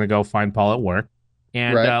 Obviously, she's gonna go find Paul at work.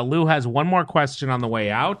 And Lou has one more question on the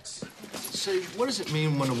way out. Say, what does it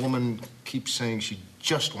mean when a woman keeps saying she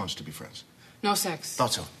just wants to be friends? No sex.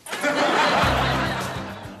 Thought so.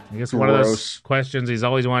 I guess one of those questions he's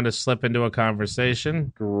always wanted to slip into a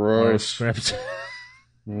conversation. Gross. Script.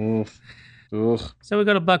 Oof. So we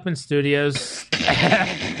go to Buckman Studios.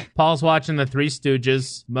 Paul's watching the Three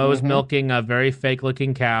Stooges. Moe's milking a very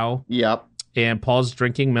fake-looking cow. Yep. And Paul's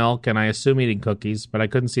drinking milk, and I assume eating cookies, but I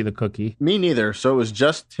couldn't see the cookie. Me neither. So it was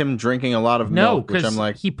just him drinking a lot of milk, which I'm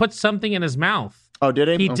like... he put something in his mouth. Oh, did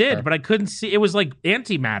he? He did, but I couldn't see. It was like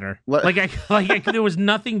antimatter. There was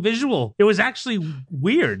nothing visual. It was actually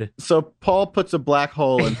weird. So Paul puts a black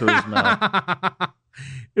hole into his mouth.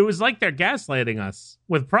 It was like they're gaslighting us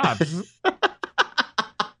with props.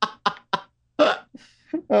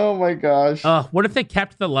 Oh my gosh. What if they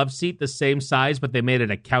kept the love seat the same size, but they made it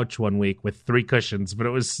a couch one week with 3 cushions, but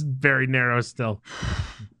it was very narrow still?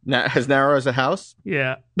 As narrow as a house?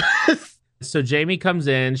 Yeah. So Jamie comes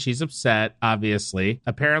in. She's upset, obviously.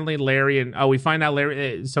 Apparently Larry we find out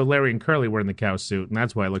Larry and Curly were in the cow suit, and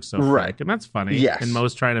that's why it looks so fake. And that's funny. Yes. And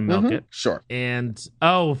Moe's trying to milk it. Sure. And,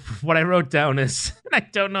 what I wrote down is, and I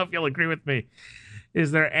don't know if you'll agree with me,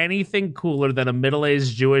 is there anything cooler than a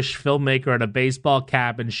middle-aged Jewish filmmaker in a baseball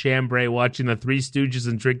cap and chambray watching the Three Stooges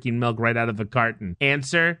and drinking milk right out of the carton?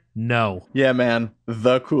 Answer, no. Yeah, man.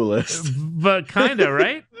 The coolest. But kind of,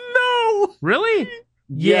 right? No. Really?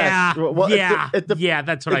 Yes. Yeah. Well, yeah,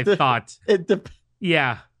 that's what I thought.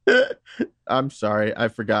 Yeah. I'm sorry. I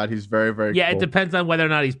forgot. He's very, very cool. It depends on whether or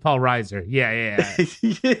not he's Paul Reiser. Yeah.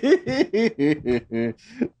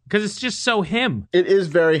 Because it's just so him. It is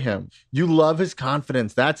very him. You love his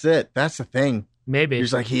confidence. That's it. That's the thing. Maybe.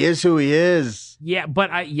 He's like, he is who he is. Yeah,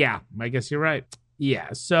 but I guess you're right. Yeah,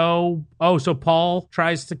 so Paul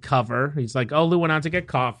tries to cover. He's like, Lou went out to get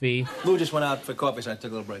coffee. Lou just went out for coffee, so I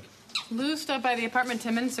took a little break. Lou stopped by the apartment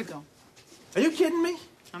 10 minutes ago. Are you kidding me?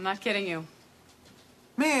 I'm not kidding you.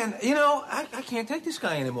 Man, I can't take this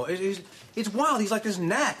guy anymore. It's wild. He's like this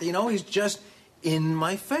gnat, He's just in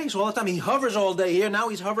my face all the time. He hovers all day here. Now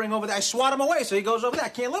he's hovering over there. I swat him away, so he goes over there. I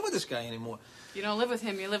can't live with this guy anymore. You don't live with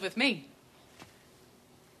him. You live with me.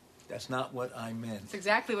 That's not what I meant. That's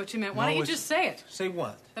exactly what you meant. Why don't you just say it? Say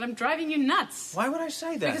what? That I'm driving you nuts. Why would I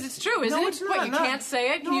say that? Because it's true, isn't it? It's not. What, you can't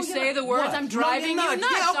say it? Can you say the words, what? I'm driving you nuts,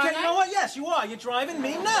 Yeah, okay, aren't you know what? Yes, you are. You're driving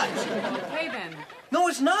me nuts. Okay, then. No,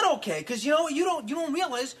 it's not okay, because you don't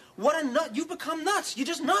realize what a nut. You've become nuts. You're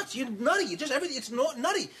just nuts. You're nutty. You're just everything. It's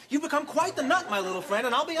nutty. You've become quite the nut, my little friend,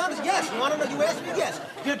 and I'll be honest. Yes, you want to know? You asked me. Yes,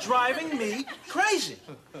 you're driving me crazy.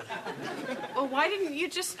 Well, why didn't you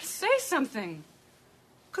just say something?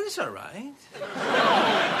 Because it's all right.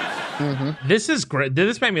 Mm-hmm. This is great.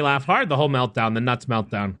 This made me laugh hard, the whole meltdown, the nuts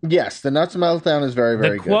meltdown. Yes, the nuts meltdown is very,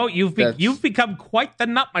 very good. The quote, you've become quite the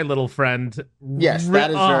nut, my little friend. Yes,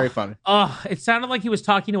 that is very funny. It sounded like he was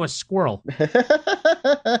talking to a squirrel.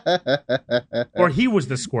 Or he was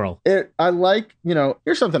the squirrel. I like,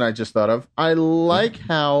 here's something I just thought of. I like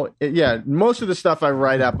how, most of the stuff I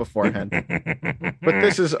write out beforehand. But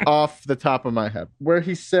this is off the top of my head. Where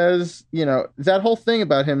he says, that whole thing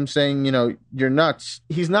about him saying, you're nuts.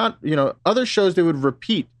 He's not, other shows they would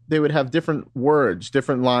repeat. They would have different words,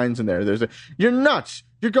 different lines in there. There's you're nuts.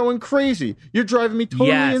 You're going crazy. You're driving me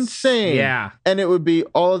totally insane. Yeah. And it would be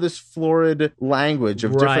all of this florid language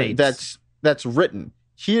of different, that's written.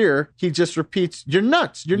 Here, he just repeats, you're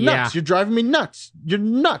nuts. You're nuts. You're driving me nuts. You're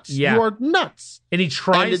nuts. Yeah. You are nuts. And he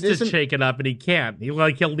tries to shake it up, and he can't. He'll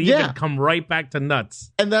leave and come right back to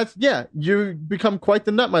nuts. And that's, you become quite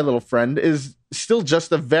the nut, my little friend, is still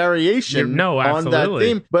just a variation on that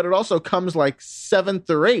theme. But it also comes like 7th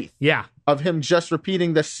or 8th of him just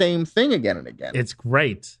repeating the same thing again and again. It's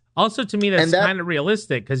great. Also, to me, that's kind of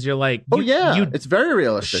realistic because you're like... it's very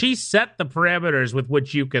realistic. She set the parameters with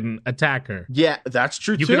which you can attack her. Yeah, that's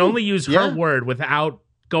true, You can only use her word without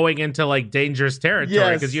going into, dangerous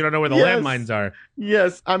territory because you don't know where the landmines are.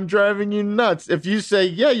 Yes, I'm driving you nuts. If you say,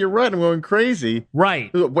 you're right, I'm going crazy.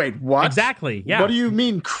 Right. Wait, what? Exactly, yeah. What do you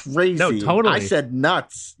mean crazy? No, totally. I said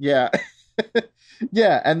nuts. Yeah.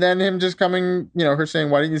 Yeah, and then him just coming, her saying,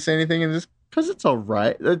 why didn't you say anything? And just... because it's all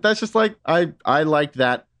right. That's just I liked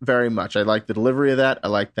that very much. I like the delivery of that. I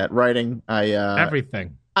like that writing.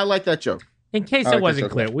 Everything. I like that joke. In case it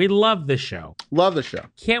wasn't clear, we love the show. Love the show.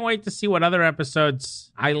 Can't wait to see what other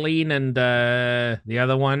episodes Eileen and the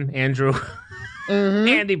other one, Andrew,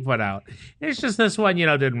 Andy put out. It's just this one,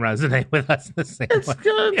 didn't resonate with us the same way.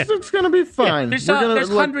 It's going to be fine. There's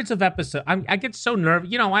hundreds of episodes. I get so nervous.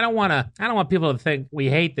 I don't want people to think we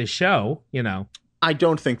hate the show, I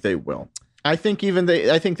don't think they will. I think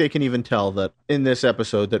they can even tell that in this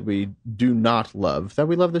episode that we do not love, that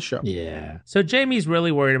we love the show. Yeah. So Jamie's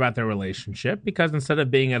really worried about their relationship because instead of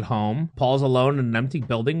being at home, Paul's alone in an empty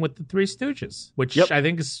building with the Three Stooges, which I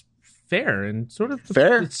think is fair and sort of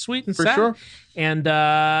fair. It's sweet and for sad. Sure. And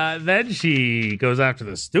then she goes after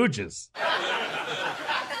the Stooges.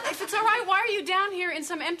 If it's all right, why are you down here in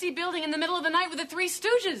some empty building in the middle of the night with the Three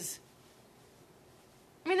Stooges?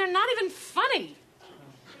 I mean, they're not even funny.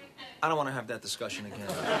 I don't want to have that discussion again.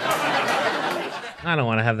 I don't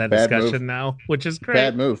want to have that discussion now, which is great.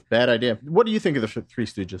 Bad move. Bad idea. What do you think of the Three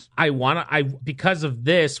Stooges? Because of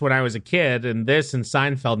this, when I was a kid, and this and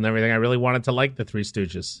Seinfeld and everything, I really wanted to like the Three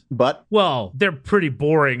Stooges. But? Well, they're pretty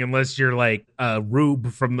boring unless you're like a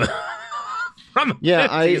Rube from the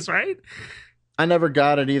 50s, right? I never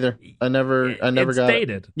got it either. I never got it. It's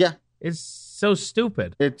dated. Yeah. It's so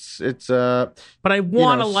stupid. But I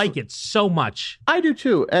want to like it so much. I do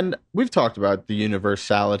too. And we've talked about the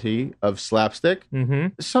universality of slapstick.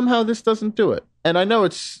 Mm-hmm. Somehow this doesn't do it. And I know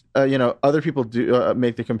it's, other people do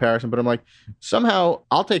make the comparison, but I'm like, somehow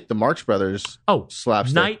I'll take the Marx Brothers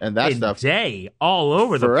slapstick night and that stuff. Day all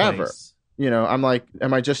over forever. The place. I'm like,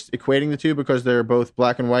 am I just equating the two because they're both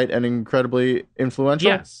black and white and incredibly influential?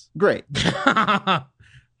 Yes. Great.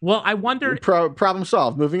 Well, I wonder... Problem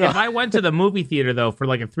solved. Moving on. If I went to the movie theater, though, for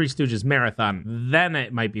like a Three Stooges marathon, then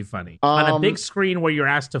it might be funny. On a big screen where you're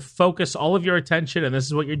asked to focus all of your attention, and this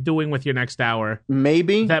is what you're doing with your next hour.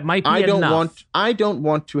 Maybe. That might be enough. I don't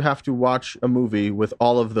want to have to watch a movie with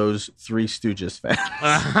all of those Three Stooges fans.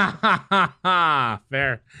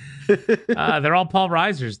 Fair. They're all Paul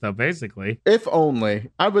Reisers, though, basically. If only.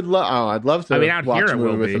 I'd love to watch a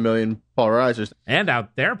movie with a million Paul Reisers. And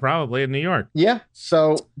out there, probably, in New York. Yeah.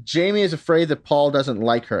 So Jamie is afraid that Paul doesn't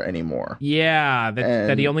like her anymore. Yeah,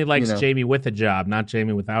 that he only likes Jamie with a job, not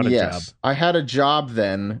Jamie without a job. I had a job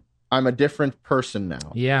then. I'm a different person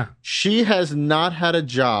now. Yeah. She has not had a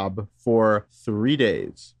job for 3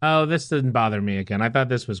 days. Oh, this didn't bother me again. I thought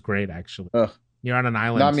this was great, actually. Ugh. You're on an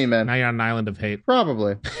island. Not me, man. Now you're on an island of hate.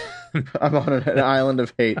 Probably. I'm on an island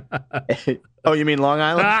of hate. Oh, you mean Long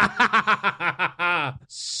Island?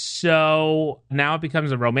 So now it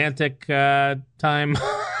becomes a romantic time.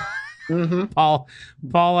 Mm-hmm.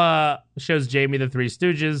 Paul shows Jamie the Three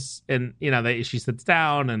Stooges, and she sits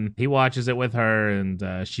down and he watches it with her,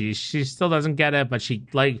 and she still doesn't get it, but she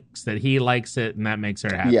likes that he likes it, and that makes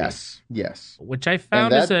her happy. Yes. Which I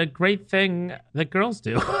found is a great thing that girls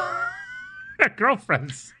do.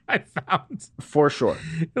 Girlfriends, I found. For sure.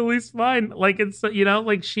 At least mine. Like, it's,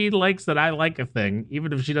 like she likes that I like a thing,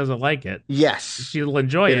 even if she doesn't like it. Yes. She'll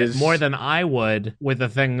enjoy it more than I would with a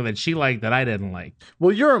thing that she liked that I didn't like.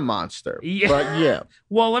 Well, you're a monster. Yeah. But yeah.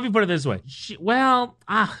 Well, let me put it this way. This is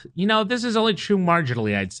only true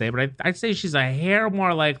marginally, I'd say, but I'd say she's a hair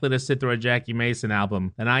more likely to sit through a Jackie Mason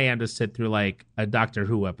album than I am to sit through, like, a Doctor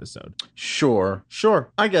Who episode. Sure.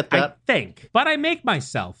 I get that. I think. But I make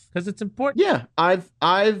myself, because it's important. Yeah. I've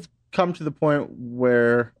come to the point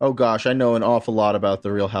where, oh gosh, I know an awful lot about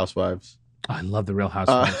the Real Housewives. Oh, I love the Real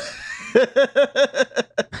Housewives.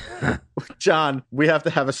 John, we have to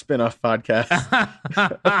have a spin-off podcast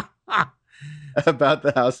about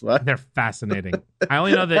the Housewives. They're fascinating. I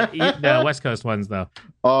only know the West Coast ones, though.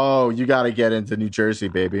 Oh, you got to get into New Jersey,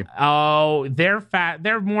 baby. Oh, they're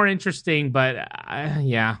more interesting, but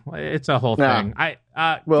yeah, it's a whole thing.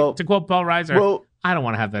 To quote Paul Reiser, I don't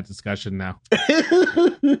want to have that discussion now.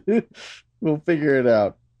 We'll figure it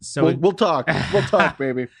out. So we'll talk. We'll talk,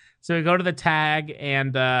 baby. So we go to the tag,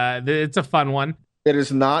 and it's a fun one. It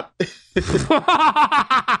is not.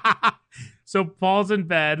 So Paul's in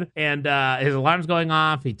bed, and his alarm's going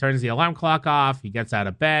off. He turns the alarm clock off. He gets out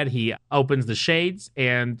of bed. He opens the shades,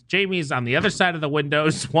 and Jamie's on the other side of the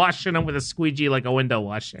windows, washing him with a squeegee like a window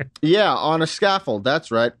washer. Yeah, on a scaffold.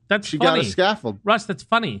 That's right. She got a scaffold. Russ, that's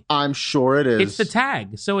funny. I'm sure it is. It's the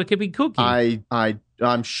tag, so it could be kooky.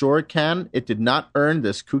 I'm sure it can. It did not earn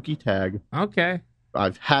this kooky tag. Okay.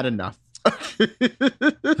 I've had enough. I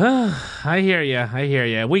hear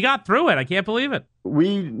you. We got through it. I can't believe it.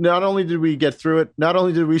 Not only did we get through it, not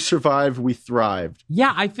only did we survive, we thrived.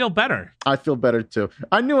 Yeah, I feel better. I feel better too.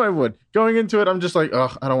 I knew I would. Going into it, I'm just like,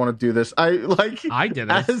 oh, I don't want to do this. I did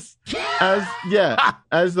it.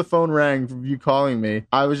 As the phone rang from you calling me,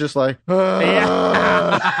 I was just like,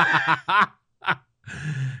 yeah.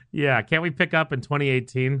 Can't we pick up in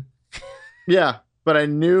 2018? Yeah, but I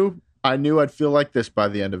knew I'd feel like this by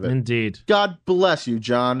the end of it. Indeed. God bless you,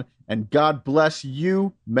 John, and God bless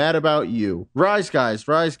you, Mad About You. Rise, guys,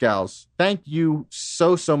 rise, gals. Thank you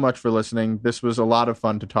so much for listening. This was a lot of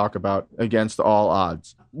fun to talk about against all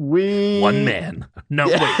odds. One man. No,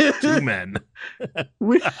 wait, two men.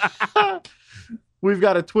 We've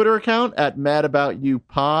got a Twitter account at Mad About You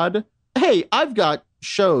Pod. Hey, I've got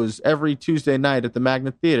shows every Tuesday night at the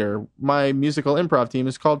Magnet Theater. My musical improv team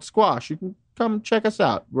is called Squash. You can come check us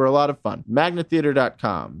out. We're a lot of fun.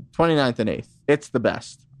 MagnetTheater.com, 29th and 8th. It's the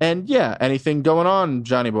best. And yeah, anything going on,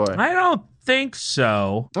 Johnny boy? I don't think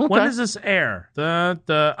so. Okay. When does this air?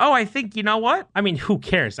 I think, you know what? I mean, who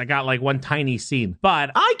cares? I got like one tiny scene, but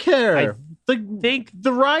I care. I think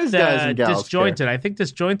the Rise guys and gals Disjointed. care. I think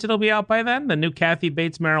Disjointed will be out by then. The new Kathy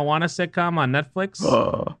Bates marijuana sitcom on Netflix.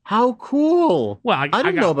 How cool! Well, I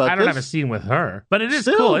didn't know about this. I don't have a scene with her, but it is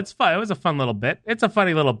cool. It's fun. It was a fun little bit. It's a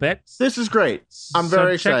funny little bit. This is great. I'm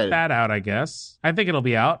very excited. Check that out. I guess. I think it'll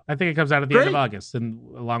be out. I think it comes out at the end of August, and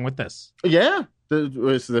along with this. Yeah.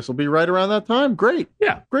 This will be right around that time. Great.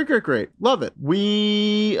 Yeah. Great. Love it.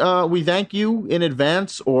 We thank you in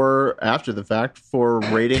advance or after the fact for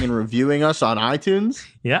rating and reviewing us on iTunes.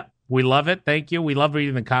 Yeah. We love it. Thank you. We love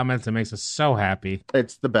reading the comments. It makes us so happy.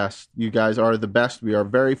 It's the best. You guys are the best. We are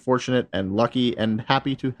very fortunate and lucky and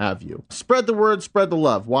happy to have you. Spread the word, spread the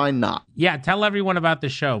love. Why not? Yeah. Tell everyone about the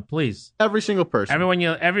show, please. Every single person.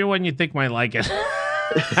 Everyone you think might like it.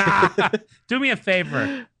 Do me a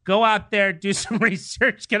favor. Go out there, do some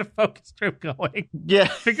research, get a focus group going. Yeah.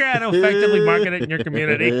 Figure out how to effectively market it in your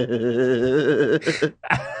community.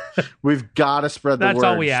 We've got to spread the word. That's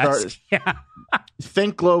all we ask. Yeah.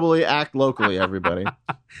 Think globally, act locally, everybody.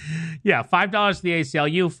 Yeah, $5 to the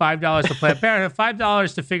ACLU, $5 to Planned Parenthood,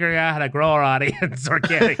 $5 to figuring out how to grow our audience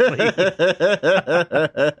organically.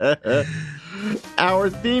 Our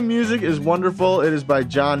theme music is wonderful. It is by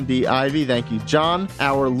John D. Ivy. Thank you, John.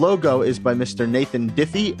 Our logo is by Mr. Nathan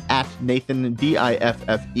Diffie at Nathan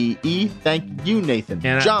Diffee. Thank you, Nathan.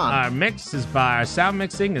 And John. Our sound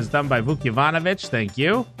mixing is done by Vuk Jovanovic. Thank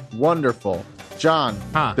you. Wonderful. John,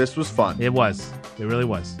 this was fun. It was. It really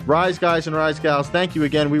was. Rise, guys and rise, gals. Thank you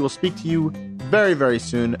again. We will speak to you very, very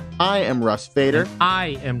soon. I am Russ Fader. And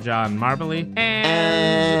I am John Marbley.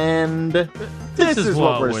 And this is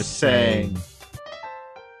what we're saying.